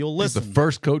 Says if you'll listen. He's the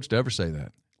first coach to ever say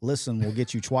that. Listen will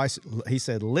get you twice. He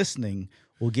said listening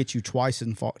will get you twice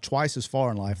as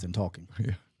far in life than talking.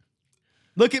 Yeah.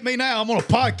 Look at me now. I'm on a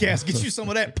podcast. Get you some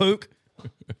of that, Pook.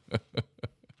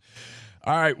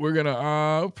 All right, we're going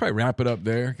to probably wrap it up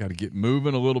there. Got to get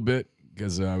moving a little bit.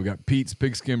 as we got Pete's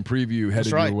Pigskin Preview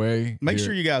headed your way. Make here.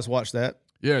 sure you guys watch that.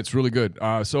 Yeah, it's really good.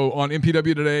 So on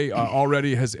MPW today,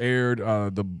 already has aired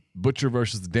the Butcher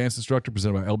versus the Dance Instructor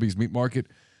presented by LB's Meat Market.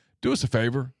 Do us a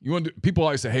favor. People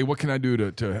always say, "Hey, what can I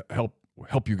do to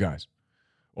help you guys?"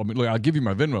 Well, I mean, look, I'll give you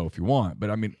my Venmo if you want, but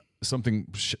I mean something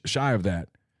shy of that.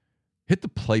 Hit the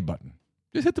play button.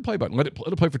 Just hit the play button. Let it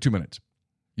play for 2 minutes.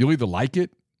 You'll either like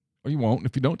it or you won't.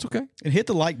 If you don't, it's okay. And hit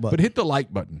the like button. But hit the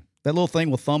like button. That little thing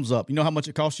with thumbs up. You know how much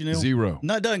it costs you, Neil? 0.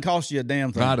 No, it doesn't cost you a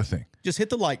damn thing. Not a thing. Just hit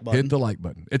the like button. Hit the like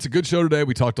button. It's a good show today.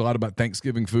 We talked a lot about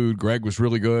Thanksgiving food. Greg was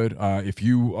really good. If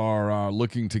you are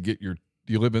looking to get you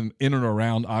live in and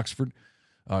around Oxford,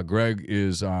 Greg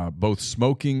is both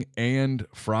smoking and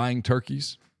frying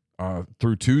turkeys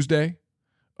through Tuesday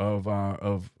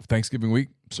of Thanksgiving week.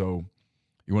 So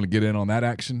you want to get in on that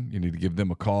action, you need to give them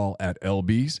a call at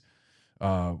LB's.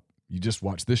 You just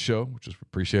watched this show, which is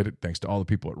appreciated. Thanks to all the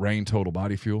people at Rain Total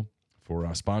Body Fuel for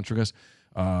sponsoring us.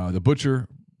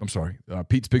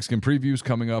 Pete's Pigskin Preview is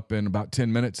coming up in about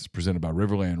 10 minutes. It's presented by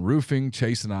Riverland Roofing.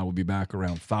 Chase and I will be back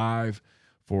around 5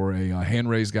 for a hand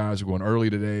raise, guys. We're going early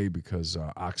today because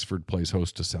Oxford plays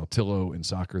host to Saltillo in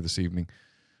soccer this evening.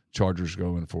 Chargers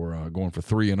going for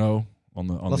 3-0 on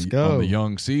the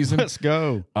young season. Let's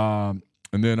go.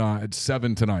 And then at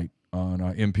 7 tonight on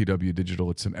MPW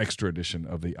Digital, it's an extra edition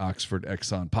of the Oxford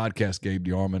Exxon podcast. Gabe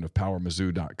DeArmond of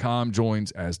PowerMizzou.com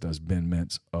joins, as does Ben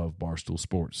Mintz of Barstool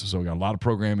Sports. So we got a lot of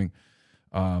programming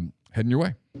heading your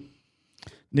way.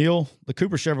 Neil, the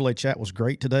Cooper Chevrolet chat was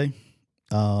great today.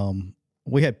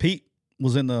 We had Pete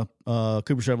was in the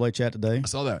Cooper Chevrolet chat today. I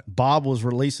saw that. Bob was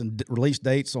release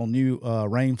dates on new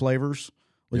rain flavors.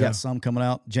 We got some coming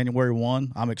out January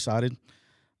 1. I'm excited.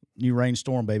 New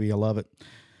rainstorm, baby. I love it.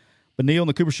 But Neil in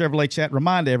the Cooper Chevrolet chat,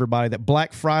 remind everybody that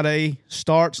Black Friday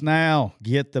starts now.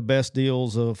 Get the best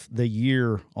deals of the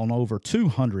year on over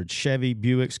 200 Chevy,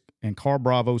 Buicks, and Car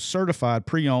Bravo certified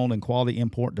pre-owned and quality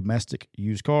import domestic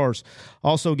used cars.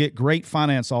 Also get great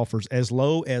finance offers as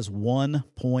low as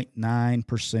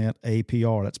 1.9%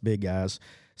 APR. That's big, guys.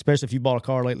 Especially if you bought a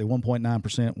car lately,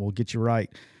 1.9% will get you right.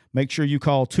 Make sure you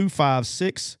call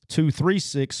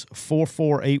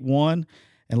 256-236-4481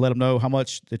 and let them know how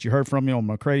much that you heard from me on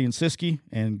McCready and Siskey,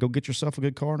 and go get yourself a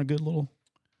good car and a good little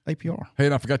APR. Hey,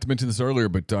 and I forgot to mention this earlier,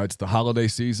 but it's the holiday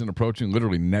season approaching.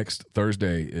 Literally next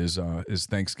Thursday is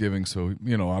Thanksgiving, so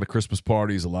a lot of Christmas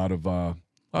parties, a lot of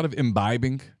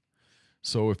imbibing.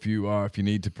 So if you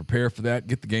need to prepare for that,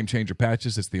 get the Game Changer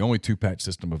patches. It's the only 2-patch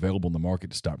system available in the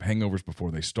market to stop hangovers before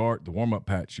they start. The warm-up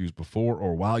patch used before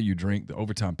or while you drink. The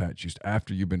overtime patch used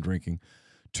after you've been drinking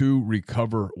to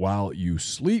recover while you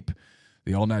sleep.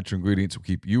 The all-natural ingredients will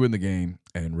keep you in the game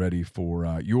and ready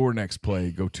for your next play.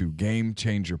 Go to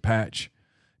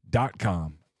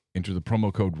GameChangerPatch.com. Enter the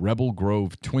promo code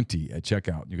RebelGrove20 at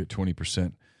checkout. You get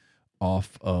 20%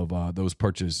 off of those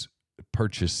purchases.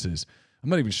 I'm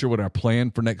not even sure what our plan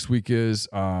for next week is.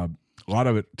 A lot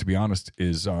of it, to be honest,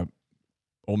 is Ole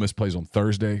Miss plays on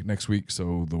Thursday next week,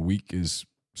 so the week is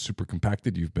super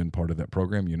compacted. You've been part of that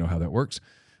program. You know how that works.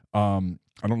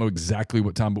 I don't know exactly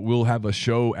what time, but we'll have a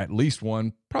show, at least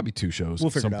one, probably 2 shows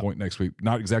at some point next week.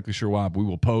 Not exactly sure why, but we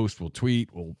will post, we'll tweet,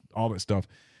 all that stuff,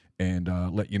 and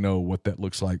let you know what that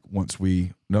looks like once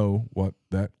we know what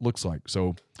that looks like.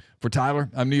 So for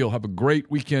Tyler, I'm Neil. Have a great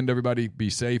weekend, everybody.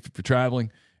 Be safe if you're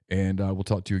traveling, and we'll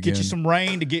talk to you again. Get you some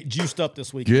rain to get juiced up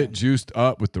this weekend. Get juiced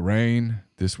up with the rain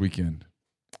this weekend.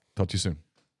 Talk to you soon.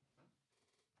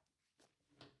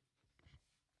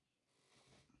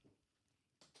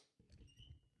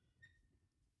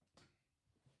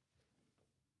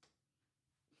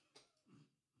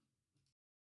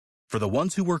 For the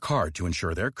ones who work hard to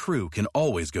ensure their crew can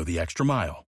always go the extra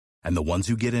mile, and the ones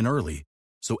who get in early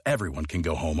so everyone can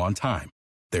go home on time,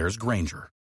 there's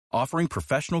Grainger, offering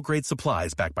professional-grade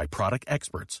supplies backed by product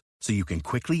experts so you can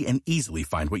quickly and easily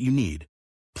find what you need.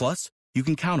 Plus, you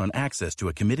can count on access to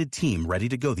a committed team ready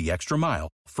to go the extra mile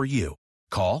for you.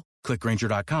 Call, click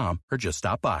Grainger.com, or just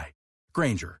stop by.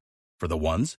 Grainger, for the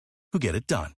ones who get it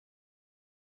done.